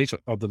 meters of the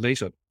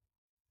meter.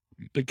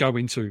 But go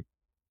into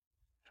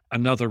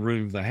another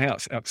room of the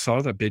house outside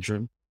of that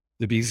bedroom,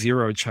 there'd be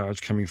zero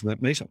charge coming from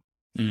that meter.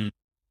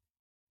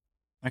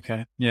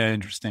 Okay. Yeah.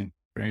 Interesting.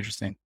 Very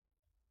interesting.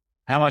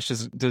 How much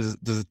does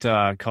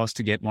it cost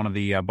to get one of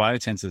the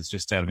biotensors,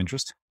 just out of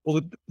interest?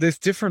 Well, there's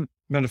different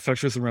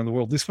manufacturers around the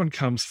world. This one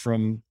comes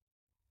from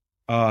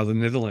the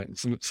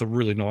Netherlands, and it's a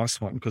really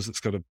nice one because it's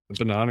got a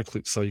banana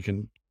clip, so you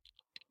can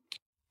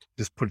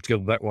just put it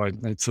together that way.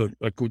 And it's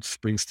a good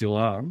spring steel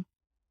arm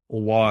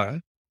or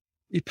wire.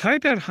 You pay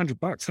about $100,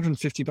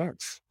 $150.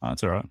 Oh,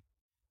 that's all right.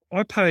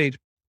 I paid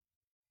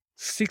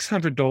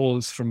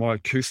 $600 for my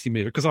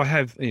Acoustimeter because I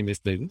have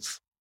EMF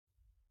meters.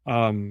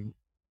 And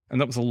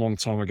that was a long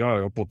time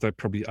ago. I bought that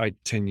probably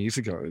 8-10 years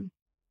ago.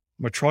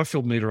 My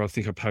Tri-Field meter, I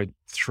think I paid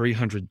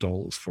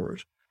 $300 for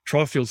it.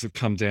 Tri-Fields have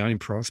come down in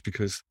price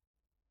because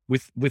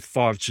with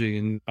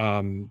 5G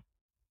and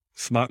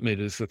smart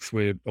meters, that's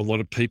where a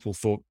lot of people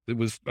thought it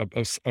was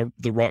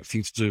the right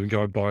thing to do and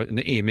go buy an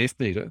EMF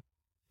meter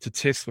to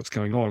test what's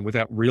going on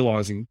without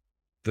realizing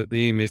that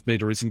the EMF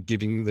meter isn't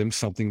giving them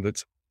something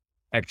that's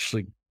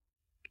actually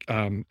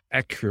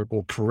accurate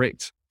or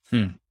correct.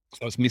 So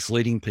it's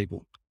misleading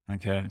people.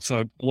 Okay. So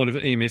a lot of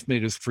EMF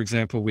meters, for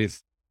example,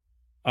 with,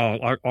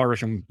 I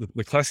reckon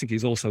the classic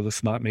is also the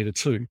smart meter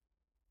too,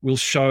 will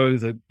show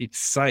that it's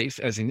safe,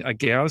 as in a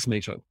Gauss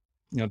meter,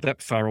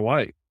 that far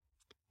away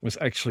was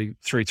actually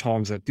 3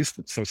 times that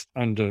distance. So it's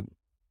under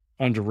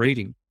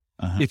reading.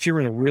 If you're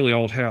in a really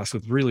old house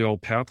with really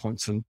old power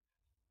points, and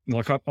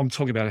I'm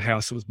talking about a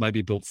house that was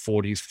maybe built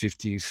 40s,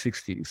 50s,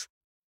 60s,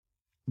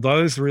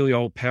 those really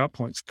old power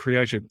points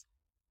created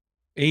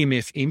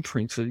EMF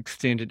imprints that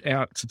extended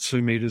out to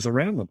 2 meters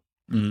around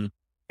them.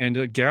 And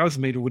a Gauss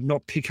meter would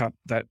not pick up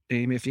that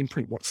EMF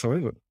imprint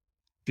whatsoever,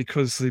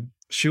 because the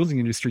shielding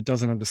industry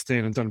doesn't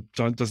understand and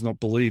does not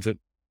believe that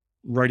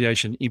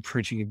radiation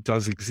imprinting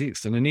does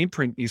exist. And an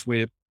imprint is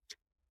where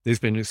there's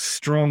been a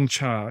strong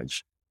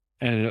charge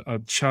and a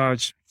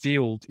charged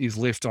field is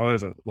left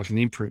over, like an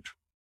imprint.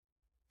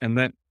 And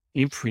that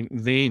imprint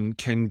then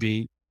can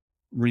be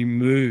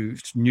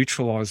removed,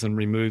 neutralized and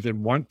removed,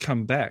 and won't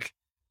come back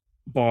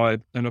by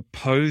an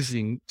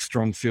opposing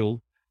strong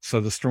field. So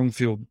the strong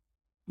field,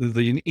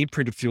 the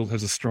imprinted field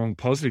has a strong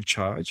positive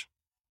charge.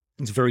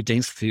 It's a very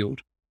dense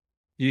field.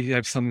 You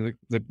have something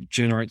that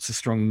generates a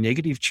strong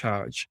negative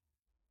charge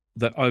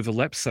that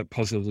overlaps that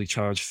positively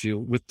charged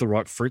field with the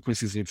right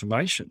frequencies of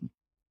information.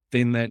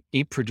 Then that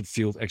imprinted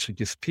field actually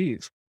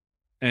disappears.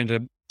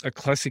 And a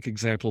classic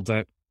example of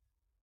that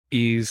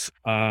is,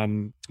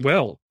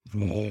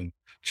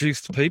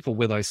 juiced people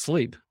where they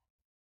sleep,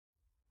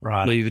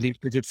 right, leave an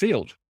imprinted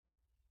field.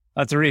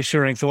 That's a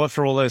reassuring thought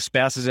for all those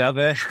spouses out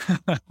there.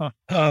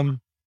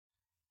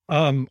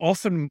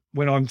 Often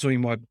when I'm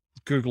doing my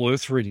Google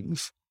Earth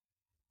readings,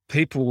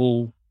 people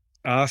will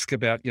ask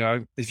about,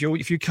 if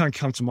you can't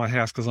come to my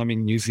house because I'm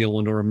in New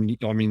Zealand or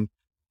I'm in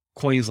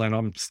Queensland,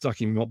 I'm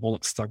stuck in Melbourne.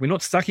 We're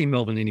not stuck in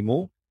Melbourne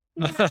anymore.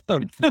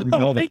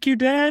 Thank you,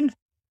 Dan.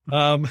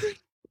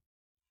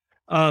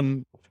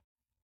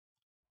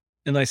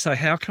 And they say,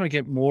 how can I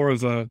get more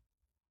of a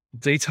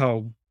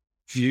detailed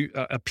view,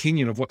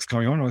 opinion of what's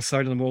going on? I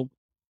say to them, well,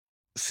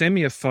 send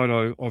me a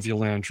photo of your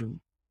lounge room.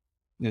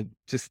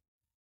 Just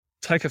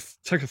take a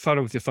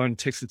photo with your phone and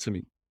text it to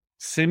me.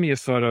 send me a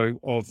photo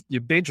of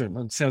your bedroom.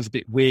 And it sounds a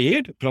bit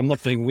weird, but I'm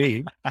not being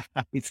weird.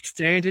 It's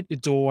stand at your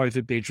doorway of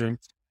the bedroom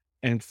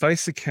and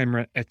face the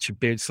camera at your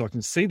bed so I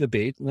can see the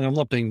bed. And I'm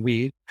not being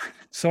weird.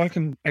 So I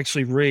can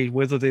actually read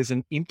whether there's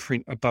an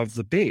imprint above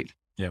the bed.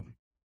 Yeah.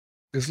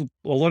 Because a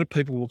lot of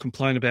people will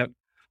complain about,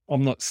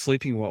 I'm not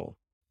sleeping well,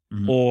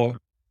 Mhm. or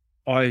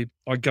I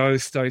go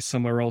stay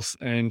somewhere else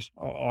and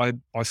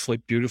I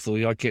sleep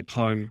beautifully. I get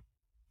home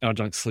and I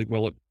don't sleep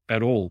well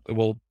at all.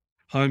 Well,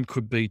 home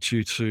could be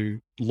due to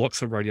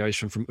lots of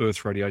radiation from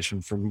Earth radiation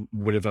from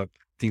whatever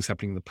things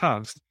happening in the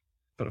past.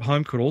 But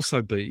home could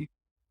also be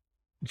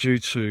due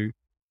to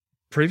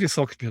previous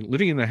occupant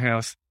living in the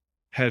house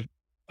had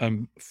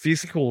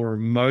physical or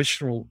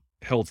emotional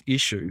health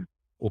issue,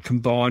 or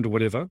combined or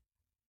whatever.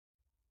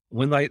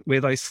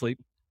 Where they sleep,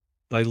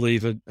 they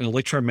leave an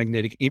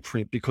electromagnetic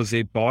imprint because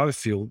their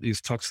biofield is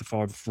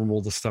toxified from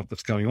all the stuff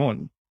that's going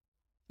on.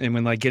 And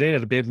when they get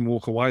out of bed and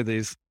walk away,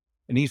 there's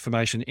an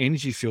information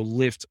energy field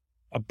left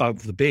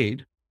above the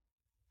bed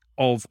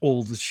of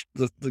all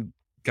the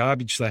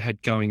garbage they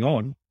had going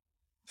on.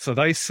 So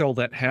they sell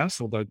that house,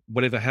 although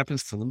whatever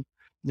happens to them,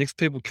 next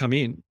people come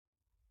in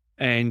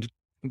and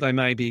they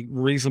may be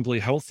reasonably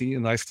healthy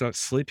and they start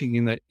sleeping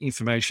in that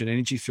information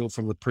energy field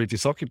from the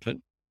previous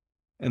occupant.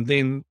 And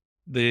then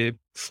their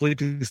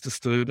sleep is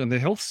disturbed and their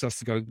health starts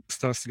to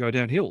go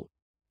downhill.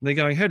 And they're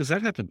going, how does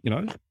that happen?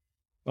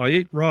 I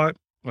eat right,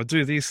 I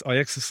do this, I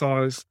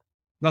exercise,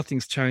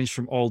 nothing's changed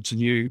from old to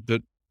new,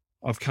 but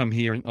I've come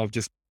here and I've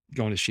just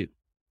gone to shit.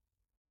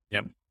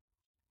 Yep.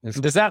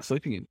 Does that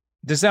sleeping in?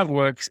 Does that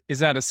work? Is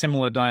that a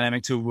similar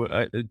dynamic to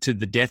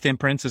the death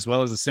imprints as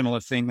well as a similar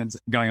thing that's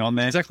going on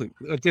there? Exactly.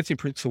 A death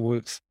imprint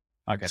works.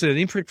 Okay. So an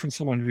imprint from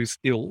someone who's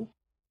ill,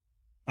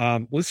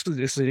 this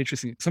is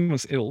interesting.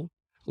 Someone's ill,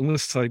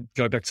 let's say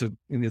go back to,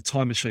 in the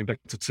time machine, back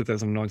to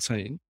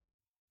 2019,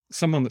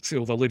 someone that's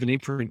ill, they'll leave an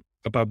imprint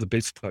above the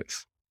bed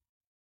space,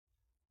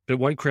 but it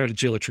won't create a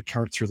geoelectric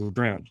current through the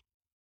ground.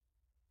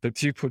 But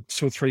if you put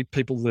 2 or 3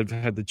 people that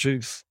have had the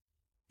juice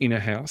in a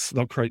house,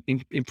 they'll create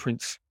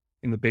imprints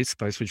in the bed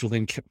space, which will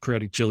then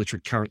create a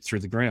geoelectric current through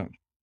the ground.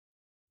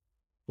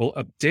 Well,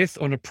 a death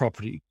on a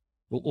property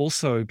will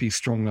also be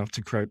strong enough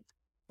to create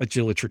a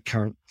geoelectric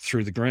current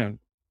through the ground.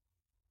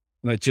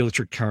 And that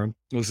geoelectric current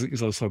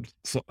is also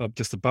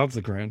just above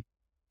the ground,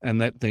 and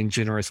that then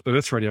generates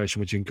earth radiation,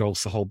 which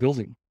engulfs the whole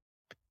building.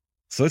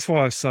 So that's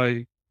why I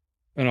say,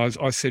 and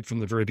I said from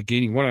the very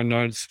beginning, what I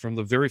noticed from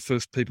the very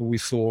first people we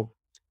saw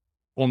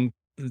on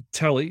the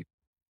telly,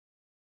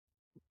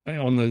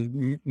 on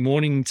the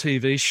morning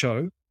TV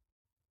show,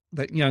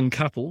 that young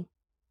couple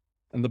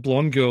and the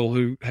blonde girl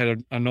who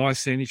had a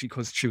nice energy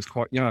because she was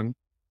quite young,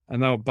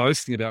 and they were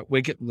boasting about,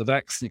 we're getting the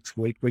vax next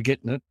week, we're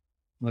getting it.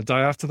 And the day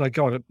after they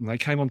got it, and they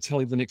came on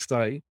telly the next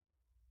day,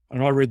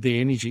 and I read the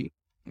energy,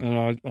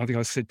 and I think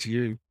I said to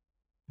you,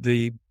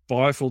 the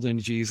biofield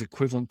energy is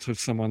equivalent to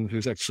someone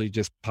who's actually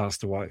just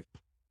passed away.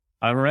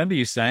 I remember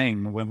you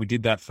saying when we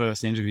did that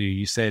first interview,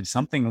 you said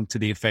something to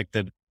the effect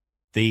that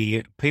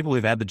the people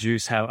who've had the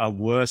juice have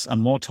a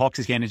more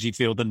toxic energy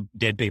field than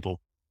dead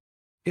people.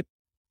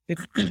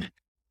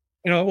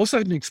 I also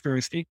had an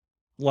experience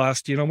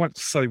last year, and I won't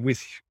say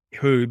with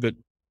who, but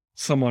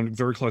someone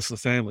very close to the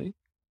family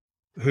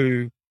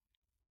who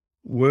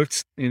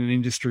worked in an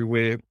industry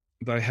where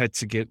they had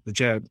to get the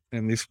jab,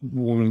 and this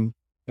young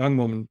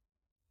woman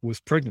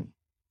was pregnant,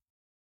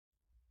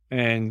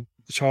 and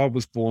the child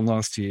was born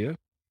last year,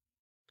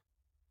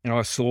 and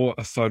I saw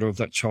a photo of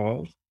that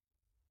child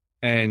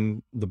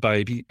and the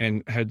baby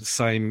and had the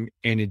same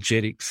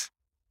energetics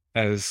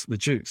as the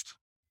juiced.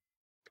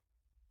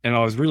 And I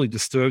was really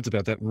disturbed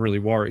about that and really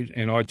worried.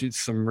 And I did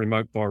some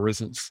remote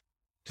bioresonance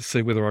to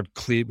see whether I'd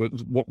cleared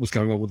what was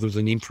going on, whether there was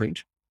an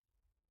imprint.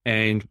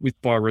 And with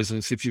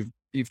bioresonance,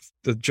 if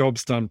the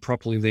job's done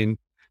properly, then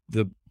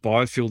the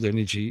biofield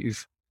energy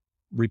is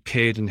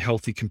repaired and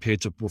healthy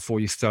compared to before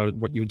you started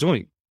what you were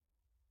doing.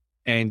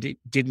 And it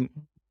didn't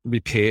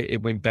repair,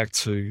 it went back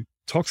to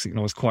toxic. And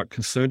I was quite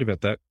concerned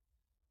about that.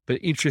 But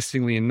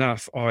interestingly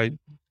enough, I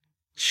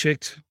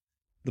checked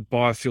the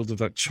biofield of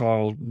that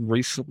child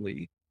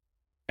recently,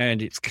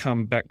 and it's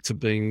come back to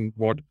being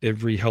what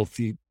every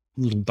healthy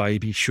little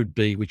baby should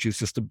be, which is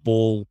just a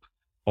ball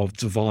of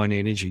divine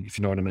energy, if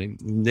you know what I mean.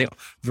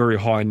 Very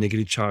high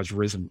negative charge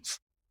resonance.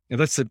 And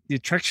that's the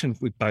attraction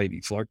with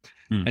babies,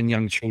 and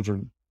young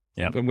children.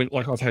 Yeah.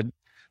 I've had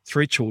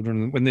 3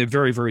 children, and when they're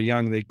very, very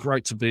young, they're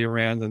great to be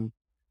around, and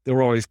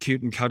they're always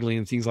cute and cuddly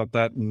and things like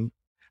that. And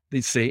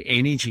it's their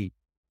energy.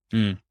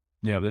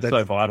 Yeah, that's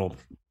so vital.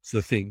 It's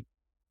the thing,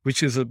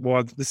 which is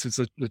why this is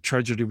a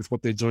tragedy with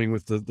what they're doing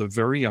with the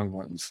very young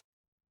ones.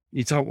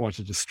 You don't want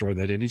to destroy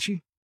that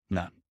energy.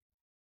 No.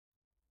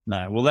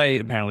 Well, they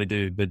apparently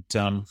do, but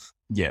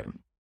yeah,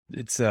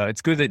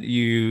 it's good that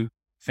you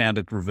found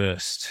it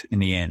reversed in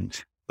the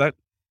end. That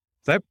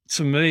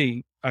to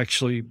me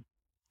actually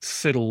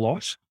said a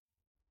lot,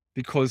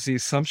 because the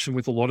assumption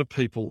with a lot of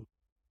people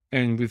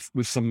and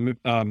with some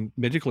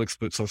medical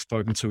experts I've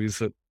spoken to is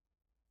that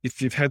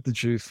if you've had the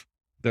juice,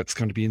 that's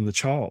going to be in the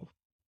child.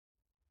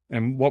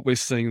 And what we're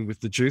seeing with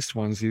the juiced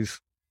ones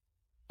is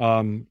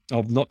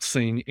I've not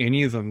seen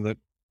any of them that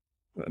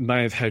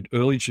may have had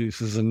early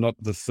juices and not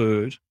the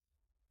third,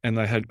 and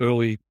they had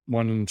early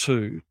 1 and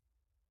 2,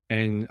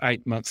 and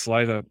 8 months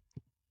later,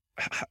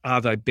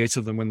 are they better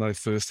than when they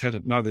first had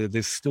it? No,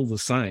 they're still the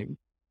same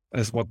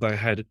as what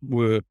they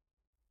were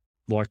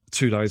like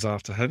 2 days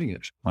after having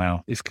it.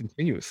 Wow. It's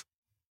continuous.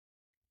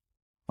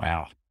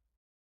 Wow.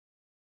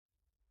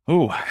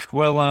 Oh,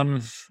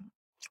 well,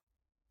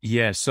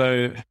 yeah.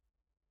 So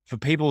for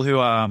people who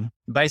are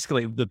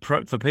basically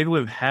for people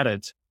who've had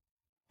it,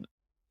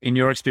 in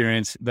your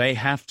experience, they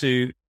have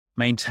to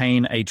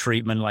maintain a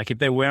treatment. Like if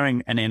they're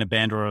wearing an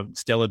Anaband or a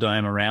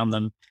Stelladome around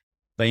them,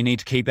 they need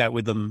to keep that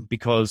with them,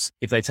 because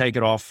if they take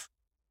it off,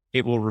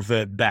 it will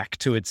revert back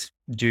to its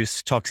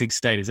juice toxic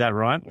state. Is that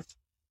right?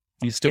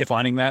 You're still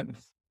finding that?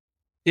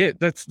 Yeah,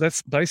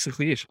 that's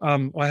basically it.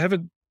 I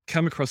haven't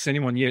come across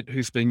anyone yet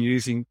who's been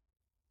using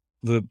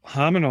the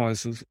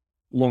harmonizers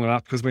long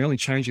enough, because we only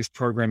changed this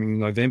programming in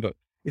November.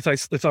 If they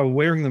were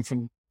wearing them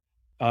from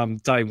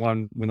day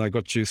one when they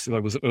got juice,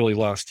 that was early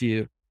last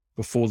year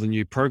before the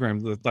new program,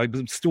 they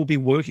would still be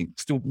working,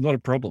 still not a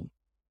problem.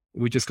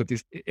 We just got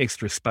this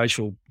extra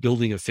spatial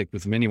building effect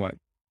with them anyway,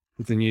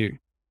 with the new.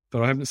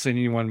 But I haven't seen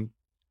anyone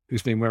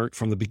who's been wearing it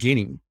from the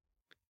beginning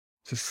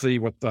to see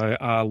what they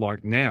are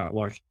like now.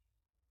 Like,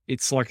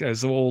 it's like,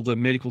 as all the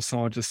medical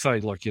scientists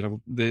say, like,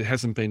 there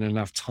hasn't been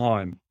enough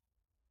time.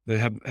 We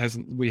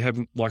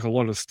haven't, like a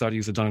lot of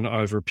studies are done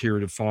over a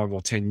period of 5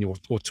 or 10 or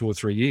 2 or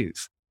 3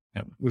 years.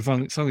 Yep.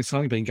 It's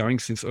only been going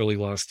since early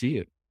last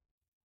year.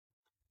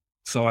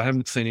 So I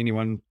haven't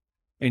seen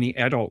any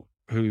adult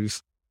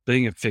who's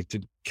being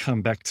affected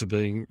revert back to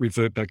being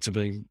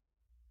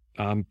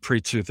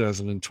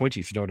pre-2020,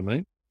 if you know what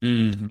I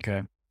mean.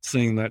 Okay.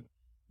 Seeing that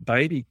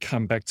baby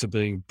come back to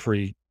being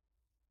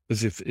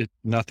as if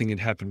nothing had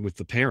happened with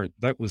the parent,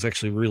 that was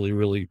actually really,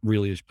 really,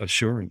 really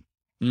assuring.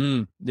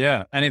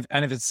 Yeah. And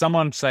if it's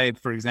someone, say,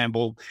 for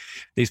example,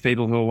 these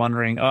people who are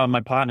wondering, oh,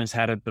 my partner's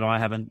had it, but I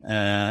haven't,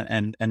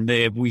 and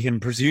we can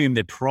presume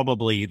they've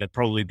probably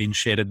been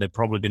shedded, they've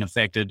probably been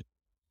affected.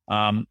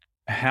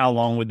 How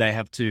long would they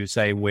have to,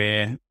 say,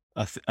 wear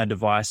a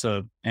device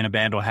or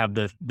Anaband or have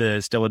the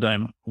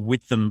Stelladome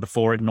with them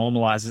before it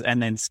normalizes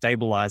and then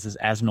stabilizes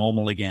as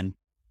normal again?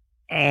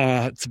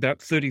 It's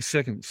about 30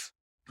 seconds.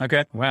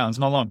 Okay. Wow. It's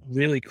not long.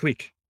 Really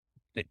quick.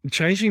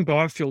 Changing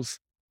biofuels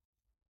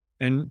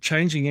and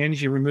changing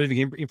energy, removing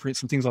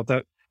imprints and things like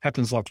that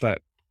happens like that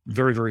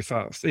very, very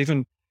fast.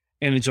 Even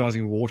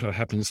energizing water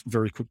happens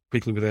very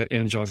quickly without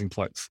energizing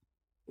plates.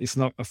 It's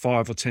not a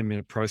 5 or 10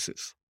 minute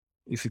process.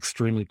 It's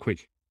extremely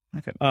quick.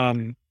 Okay.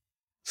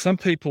 Some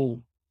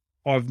people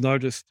I've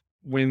noticed,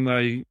 when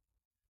they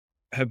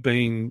have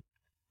been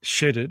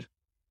shedded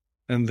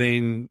and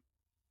then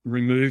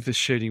remove the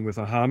shedding with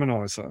a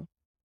harmonizer,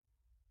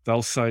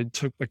 they'll say it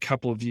took a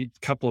couple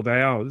of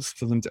hours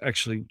for them to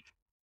actually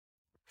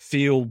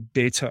feel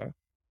better,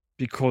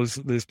 because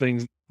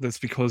that's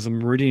because the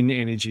meridian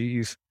energy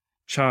is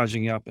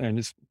charging up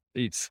and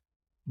it's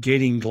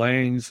getting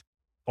glands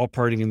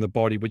operating in the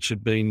body which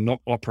had been not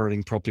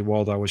operating properly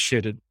while they were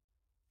shedded,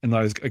 and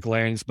those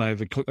glands may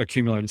have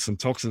accumulated some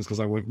toxins because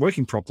they weren't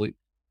working properly,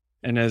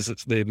 and as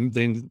they're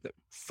then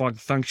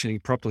functioning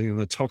properly and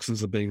the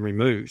toxins are being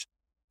removed,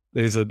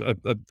 there's a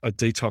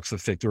detox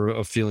effect or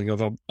a feeling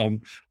of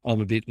I'm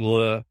a bit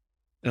blur,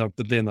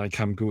 but then they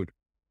come good.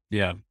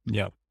 Yeah.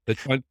 But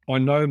I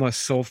know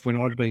myself, when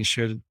I'd been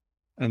shedded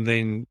and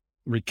then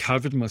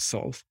recovered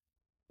myself,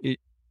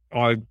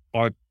 I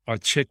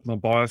check my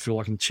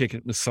biofuel, I can check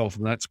it myself,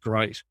 and that's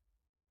great.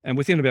 And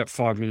within about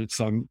 5 minutes,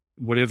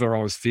 whatever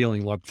I was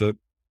feeling, like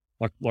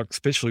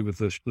especially with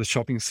the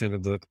shopping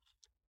centre,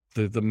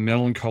 the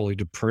melancholy,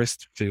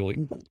 depressed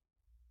feeling,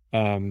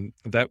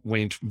 that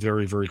went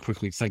very, very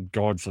quickly. Thank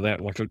God for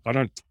that. Like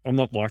I'm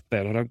not like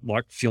that. I don't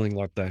like feeling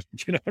like that.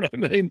 You know what I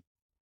mean?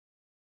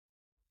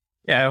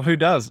 Yeah, who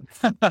does?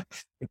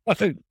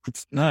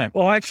 No.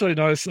 Well, I actually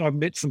know I've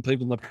met some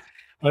people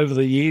over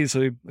the years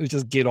who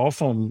just get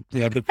off on,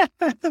 but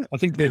I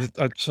think there's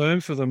a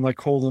term for them. They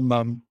call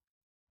them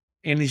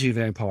energy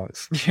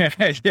vampires.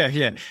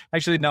 Yeah.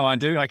 Actually, no, I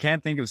do. I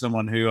can't think of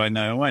someone who I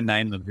know, I won't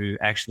name them, who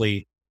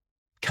actually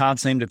can't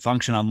seem to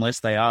function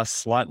unless they are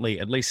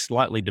at least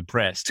slightly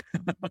depressed.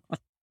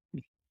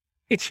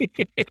 It's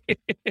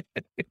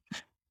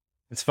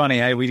funny,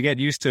 hey? We get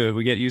used to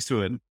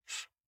it.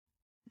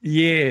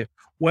 Yeah.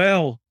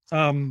 Well,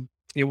 if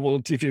you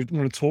want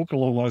to talk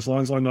along those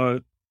lines, I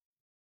know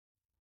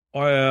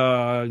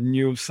I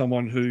knew of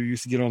someone who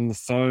used to get on the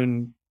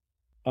phone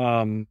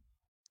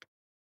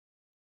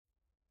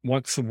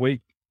once a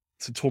week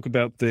to talk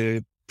about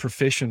their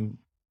profession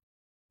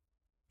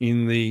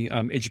in the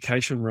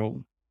education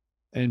realm,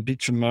 and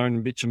bitch and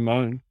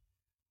moan.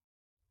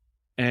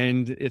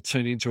 And it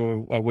turned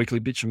into a weekly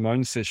bitch and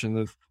moan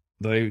session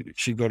that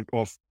she got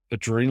off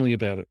adrenally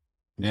about it.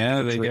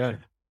 Yeah, there you go.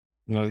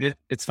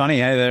 It's funny,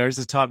 hey? There is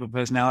a type of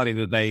personality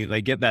that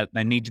they get that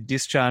they need to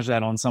discharge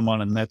that on someone,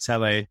 and that's how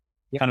they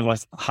kind of like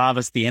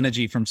harvest the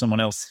energy from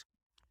someone else.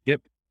 Yep.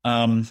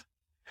 But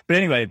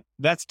anyway,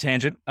 that's a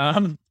tangent.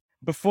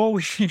 before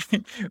we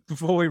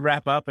before we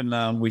wrap up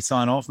and we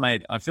sign off,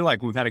 mate, I feel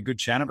like we've had a good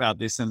chat about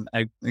this and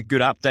a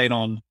good update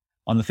on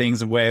the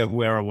things and where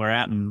we're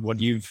at and what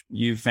you've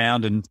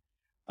found. And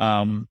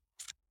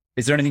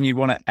is there anything you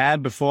want to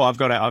add before I've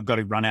got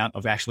to run out?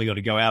 I've actually got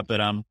to go out, but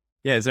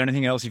yeah, is there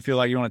anything else you feel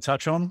like you want to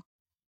touch on?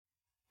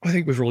 I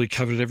think we've really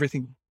covered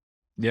everything.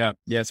 Yeah,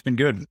 it's been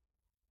good.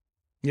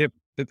 Yep,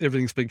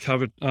 everything's been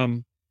covered.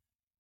 No,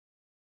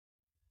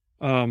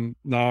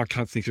 I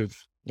can't think of.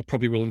 I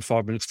probably will in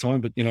 5 minutes' time,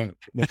 but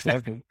what's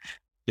happening?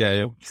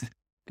 Yeah.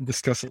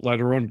 Discuss it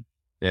later on.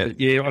 Yeah, but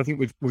yeah. I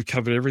think we've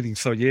covered everything.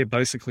 So yeah,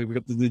 basically we've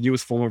got the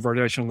newest form of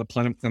radiation on the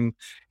planet, and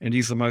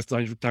is the most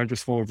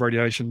dangerous form of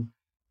radiation,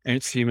 and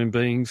it's human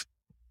beings,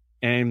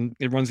 and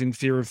everyone's in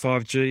fear of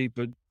 5G.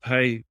 But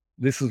hey,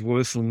 this is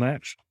worse than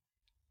that.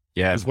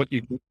 Yeah, because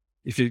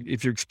if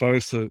you're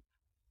exposed to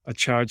a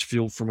charge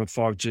field from a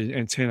 5G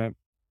antenna,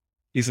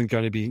 isn't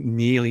going to be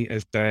nearly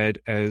as bad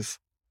as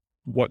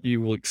what you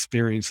will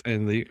experience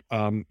and the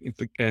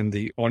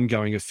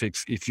ongoing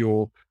effects if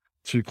you're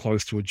too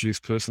close to a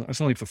juiced person. It's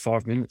only for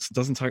 5 minutes. It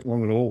doesn't take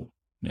long at all.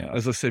 Yeah.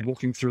 As I said,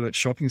 walking through that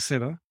shopping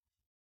center,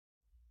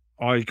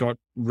 I got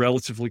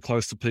relatively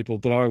close to people,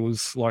 but I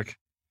was like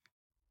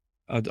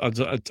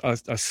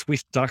a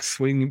swift duck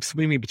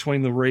swimming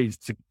between the reeds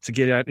to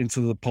get out into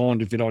the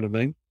pond, if you know what I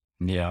mean.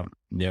 Yeah.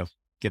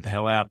 Get the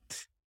hell out.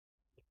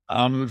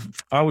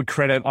 I would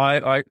credit,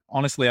 I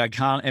honestly, I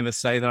can't ever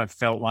say that I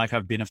felt like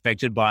I've been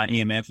affected by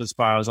EMF as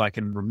far as I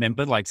can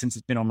remember, like since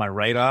it's been on my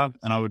radar.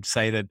 And I would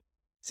say that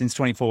since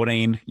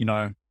 2014,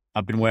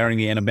 I've been wearing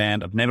the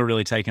Enerband. I've never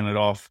really taken it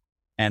off.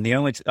 And the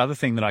only other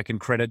thing that I can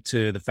credit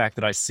to the fact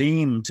that I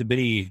seem to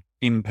be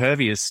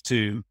impervious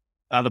to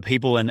other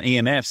people and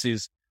EMFs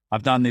is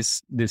I've done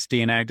this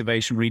DNA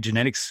activation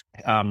regenetics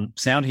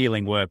sound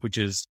healing work, which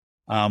is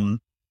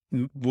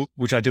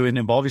which I do in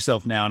Involve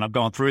Yourself now, and I've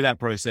gone through that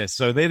process.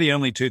 So they're the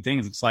only two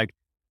things. It's like,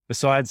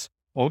 besides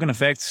organ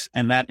effects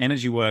and that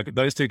energy work,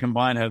 those two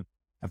combined have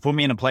put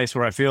me in a place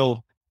where I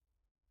feel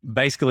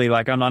basically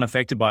like I'm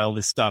unaffected by all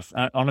this stuff.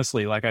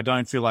 Honestly, like I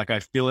don't feel like I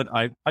feel it.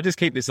 I just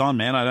keep this on,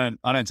 man.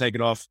 I don't take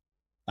it off.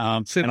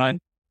 Go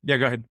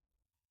ahead.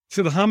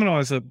 So the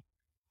harmonizer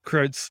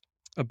creates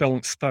a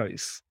balanced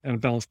space and a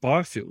balanced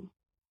biofield.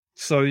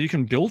 So you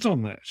can build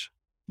on that.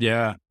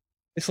 Yeah.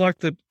 It's like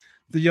the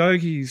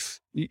yogis,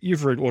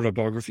 you've read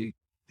Autobiography.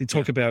 They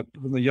talk about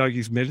when the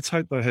yogis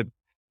meditate, they have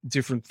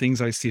different things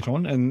they sit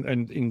on.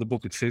 And in the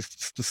book, it says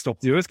to stop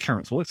the earth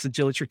currents. Well, it's the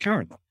gelatory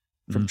current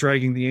from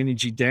dragging the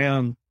energy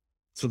down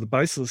to the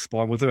base of the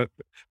spine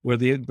where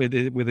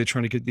they're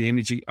trying to get the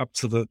energy up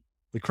to the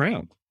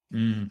crown.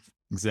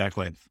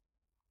 Exactly.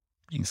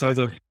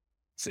 So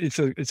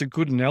it's a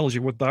good analogy.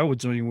 What they were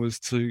doing was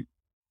to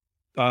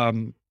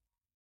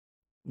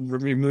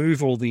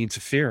remove all the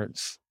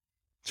interference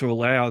to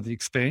allow the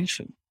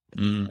expansion.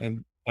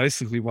 And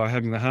basically by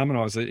having the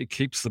harmonizer, it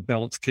keeps the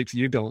balance, keeps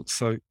you balanced.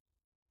 So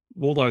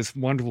all those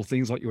wonderful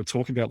things like you were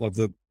talking about, like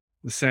the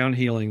sound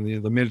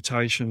healing, the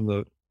meditation,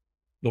 the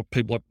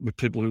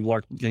people who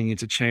like getting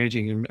into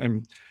chanting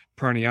and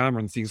pranayama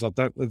and things like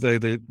that,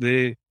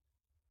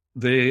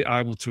 they're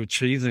able to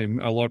achieve them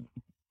a lot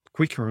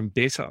quicker and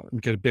better and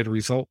get a better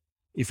result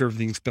if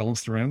everything's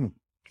balanced around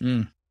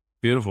them.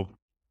 Beautiful.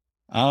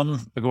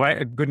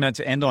 A good note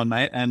to end on,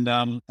 mate. And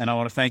I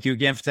want to thank you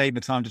again for taking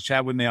the time to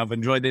chat with me. I've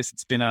enjoyed this.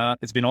 It's been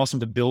awesome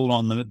to build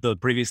on the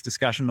previous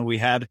discussion that we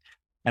had.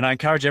 And I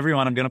encourage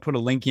everyone, I'm going to put a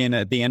link in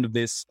at the end of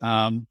this,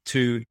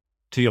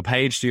 to your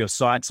page, to your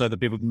site, so that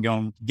people can go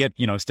and get,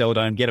 Stellar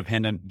Dome, get a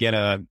pendant, get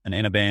an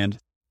Enerband,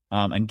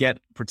 and get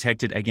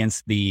protected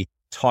against the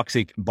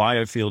toxic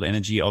biofield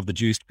energy of the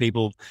juiced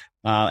people.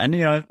 And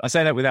I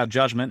say that without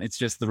judgment. It's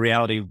just the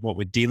reality of what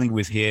we're dealing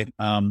with here.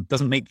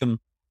 Doesn't make them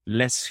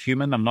less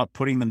human. I'm not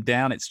putting them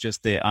down. It's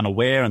just they're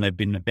unaware and they've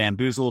been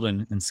bamboozled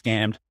and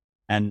scammed.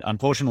 And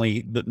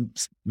unfortunately,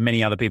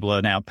 many other people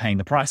are now paying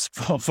the price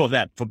for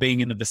that, for being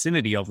in the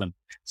vicinity of them.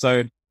 So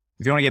if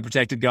you want to get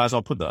protected, guys,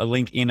 I'll put a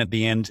link in at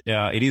the end.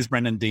 It is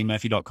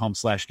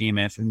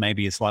brendandmurphy.com/EMF. It may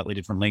be a slightly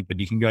different link, but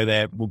you can go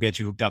there. We'll get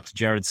you hooked up to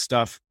Jared's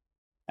stuff.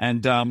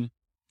 And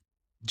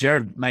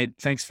Jared, mate,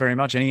 thanks very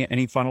much.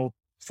 Any final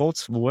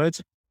thoughts or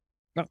words?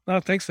 No,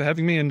 thanks for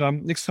having me.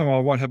 And next time I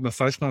won't have my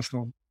face mask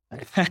on.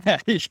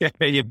 Yeah,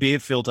 your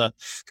beard filter.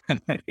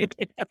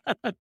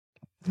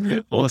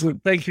 Awesome.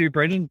 Thank you,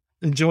 Brendan.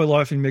 Enjoy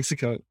life in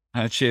Mexico.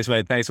 Cheers,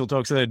 mate. Thanks. We'll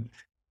talk soon.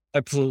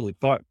 Absolutely.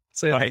 Bye.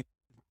 See you. Bye.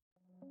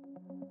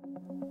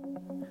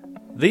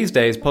 These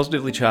days,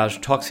 positively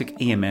charged toxic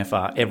EMF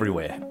are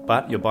everywhere,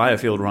 but your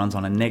biofield runs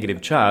on a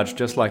negative charge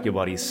just like your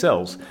body's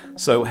cells.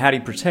 So how do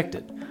you protect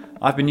it?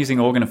 I've been using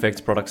Organ Effects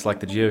products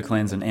like the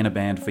GeoCleanse and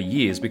Enerband for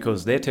years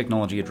because their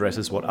technology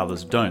addresses what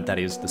others don't, that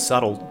is, the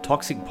subtle,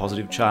 toxic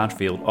positive charge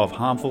field of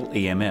harmful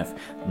EMF,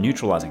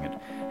 neutralizing it.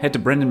 Head to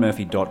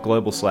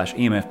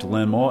brendanmurphy.global/EMF to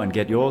learn more and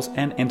get yours,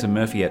 and enter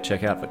Murphy at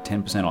checkout for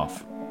 10%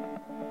 off.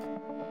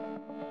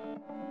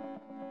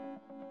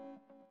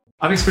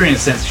 I've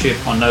experienced censorship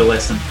on no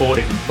less than 4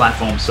 different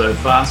platforms so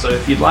far, so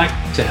if you'd like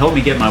to help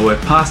me get my work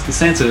past the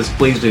censors,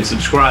 please do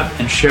subscribe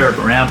and share it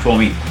around for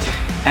me.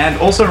 And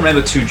also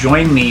remember to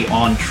join me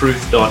on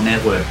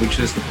Truth.network, which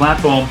is the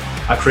platform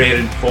I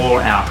created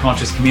for our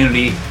conscious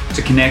community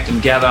to connect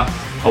and gather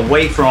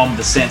away from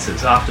the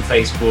censors after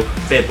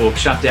Facebook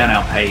shut down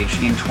our page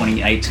in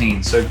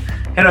 2018. So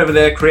head over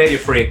there, create your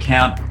free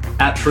account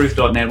at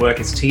Truth.network.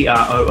 It's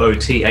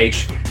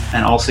TROOTH,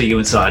 and I'll see you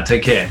inside.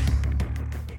 Take care.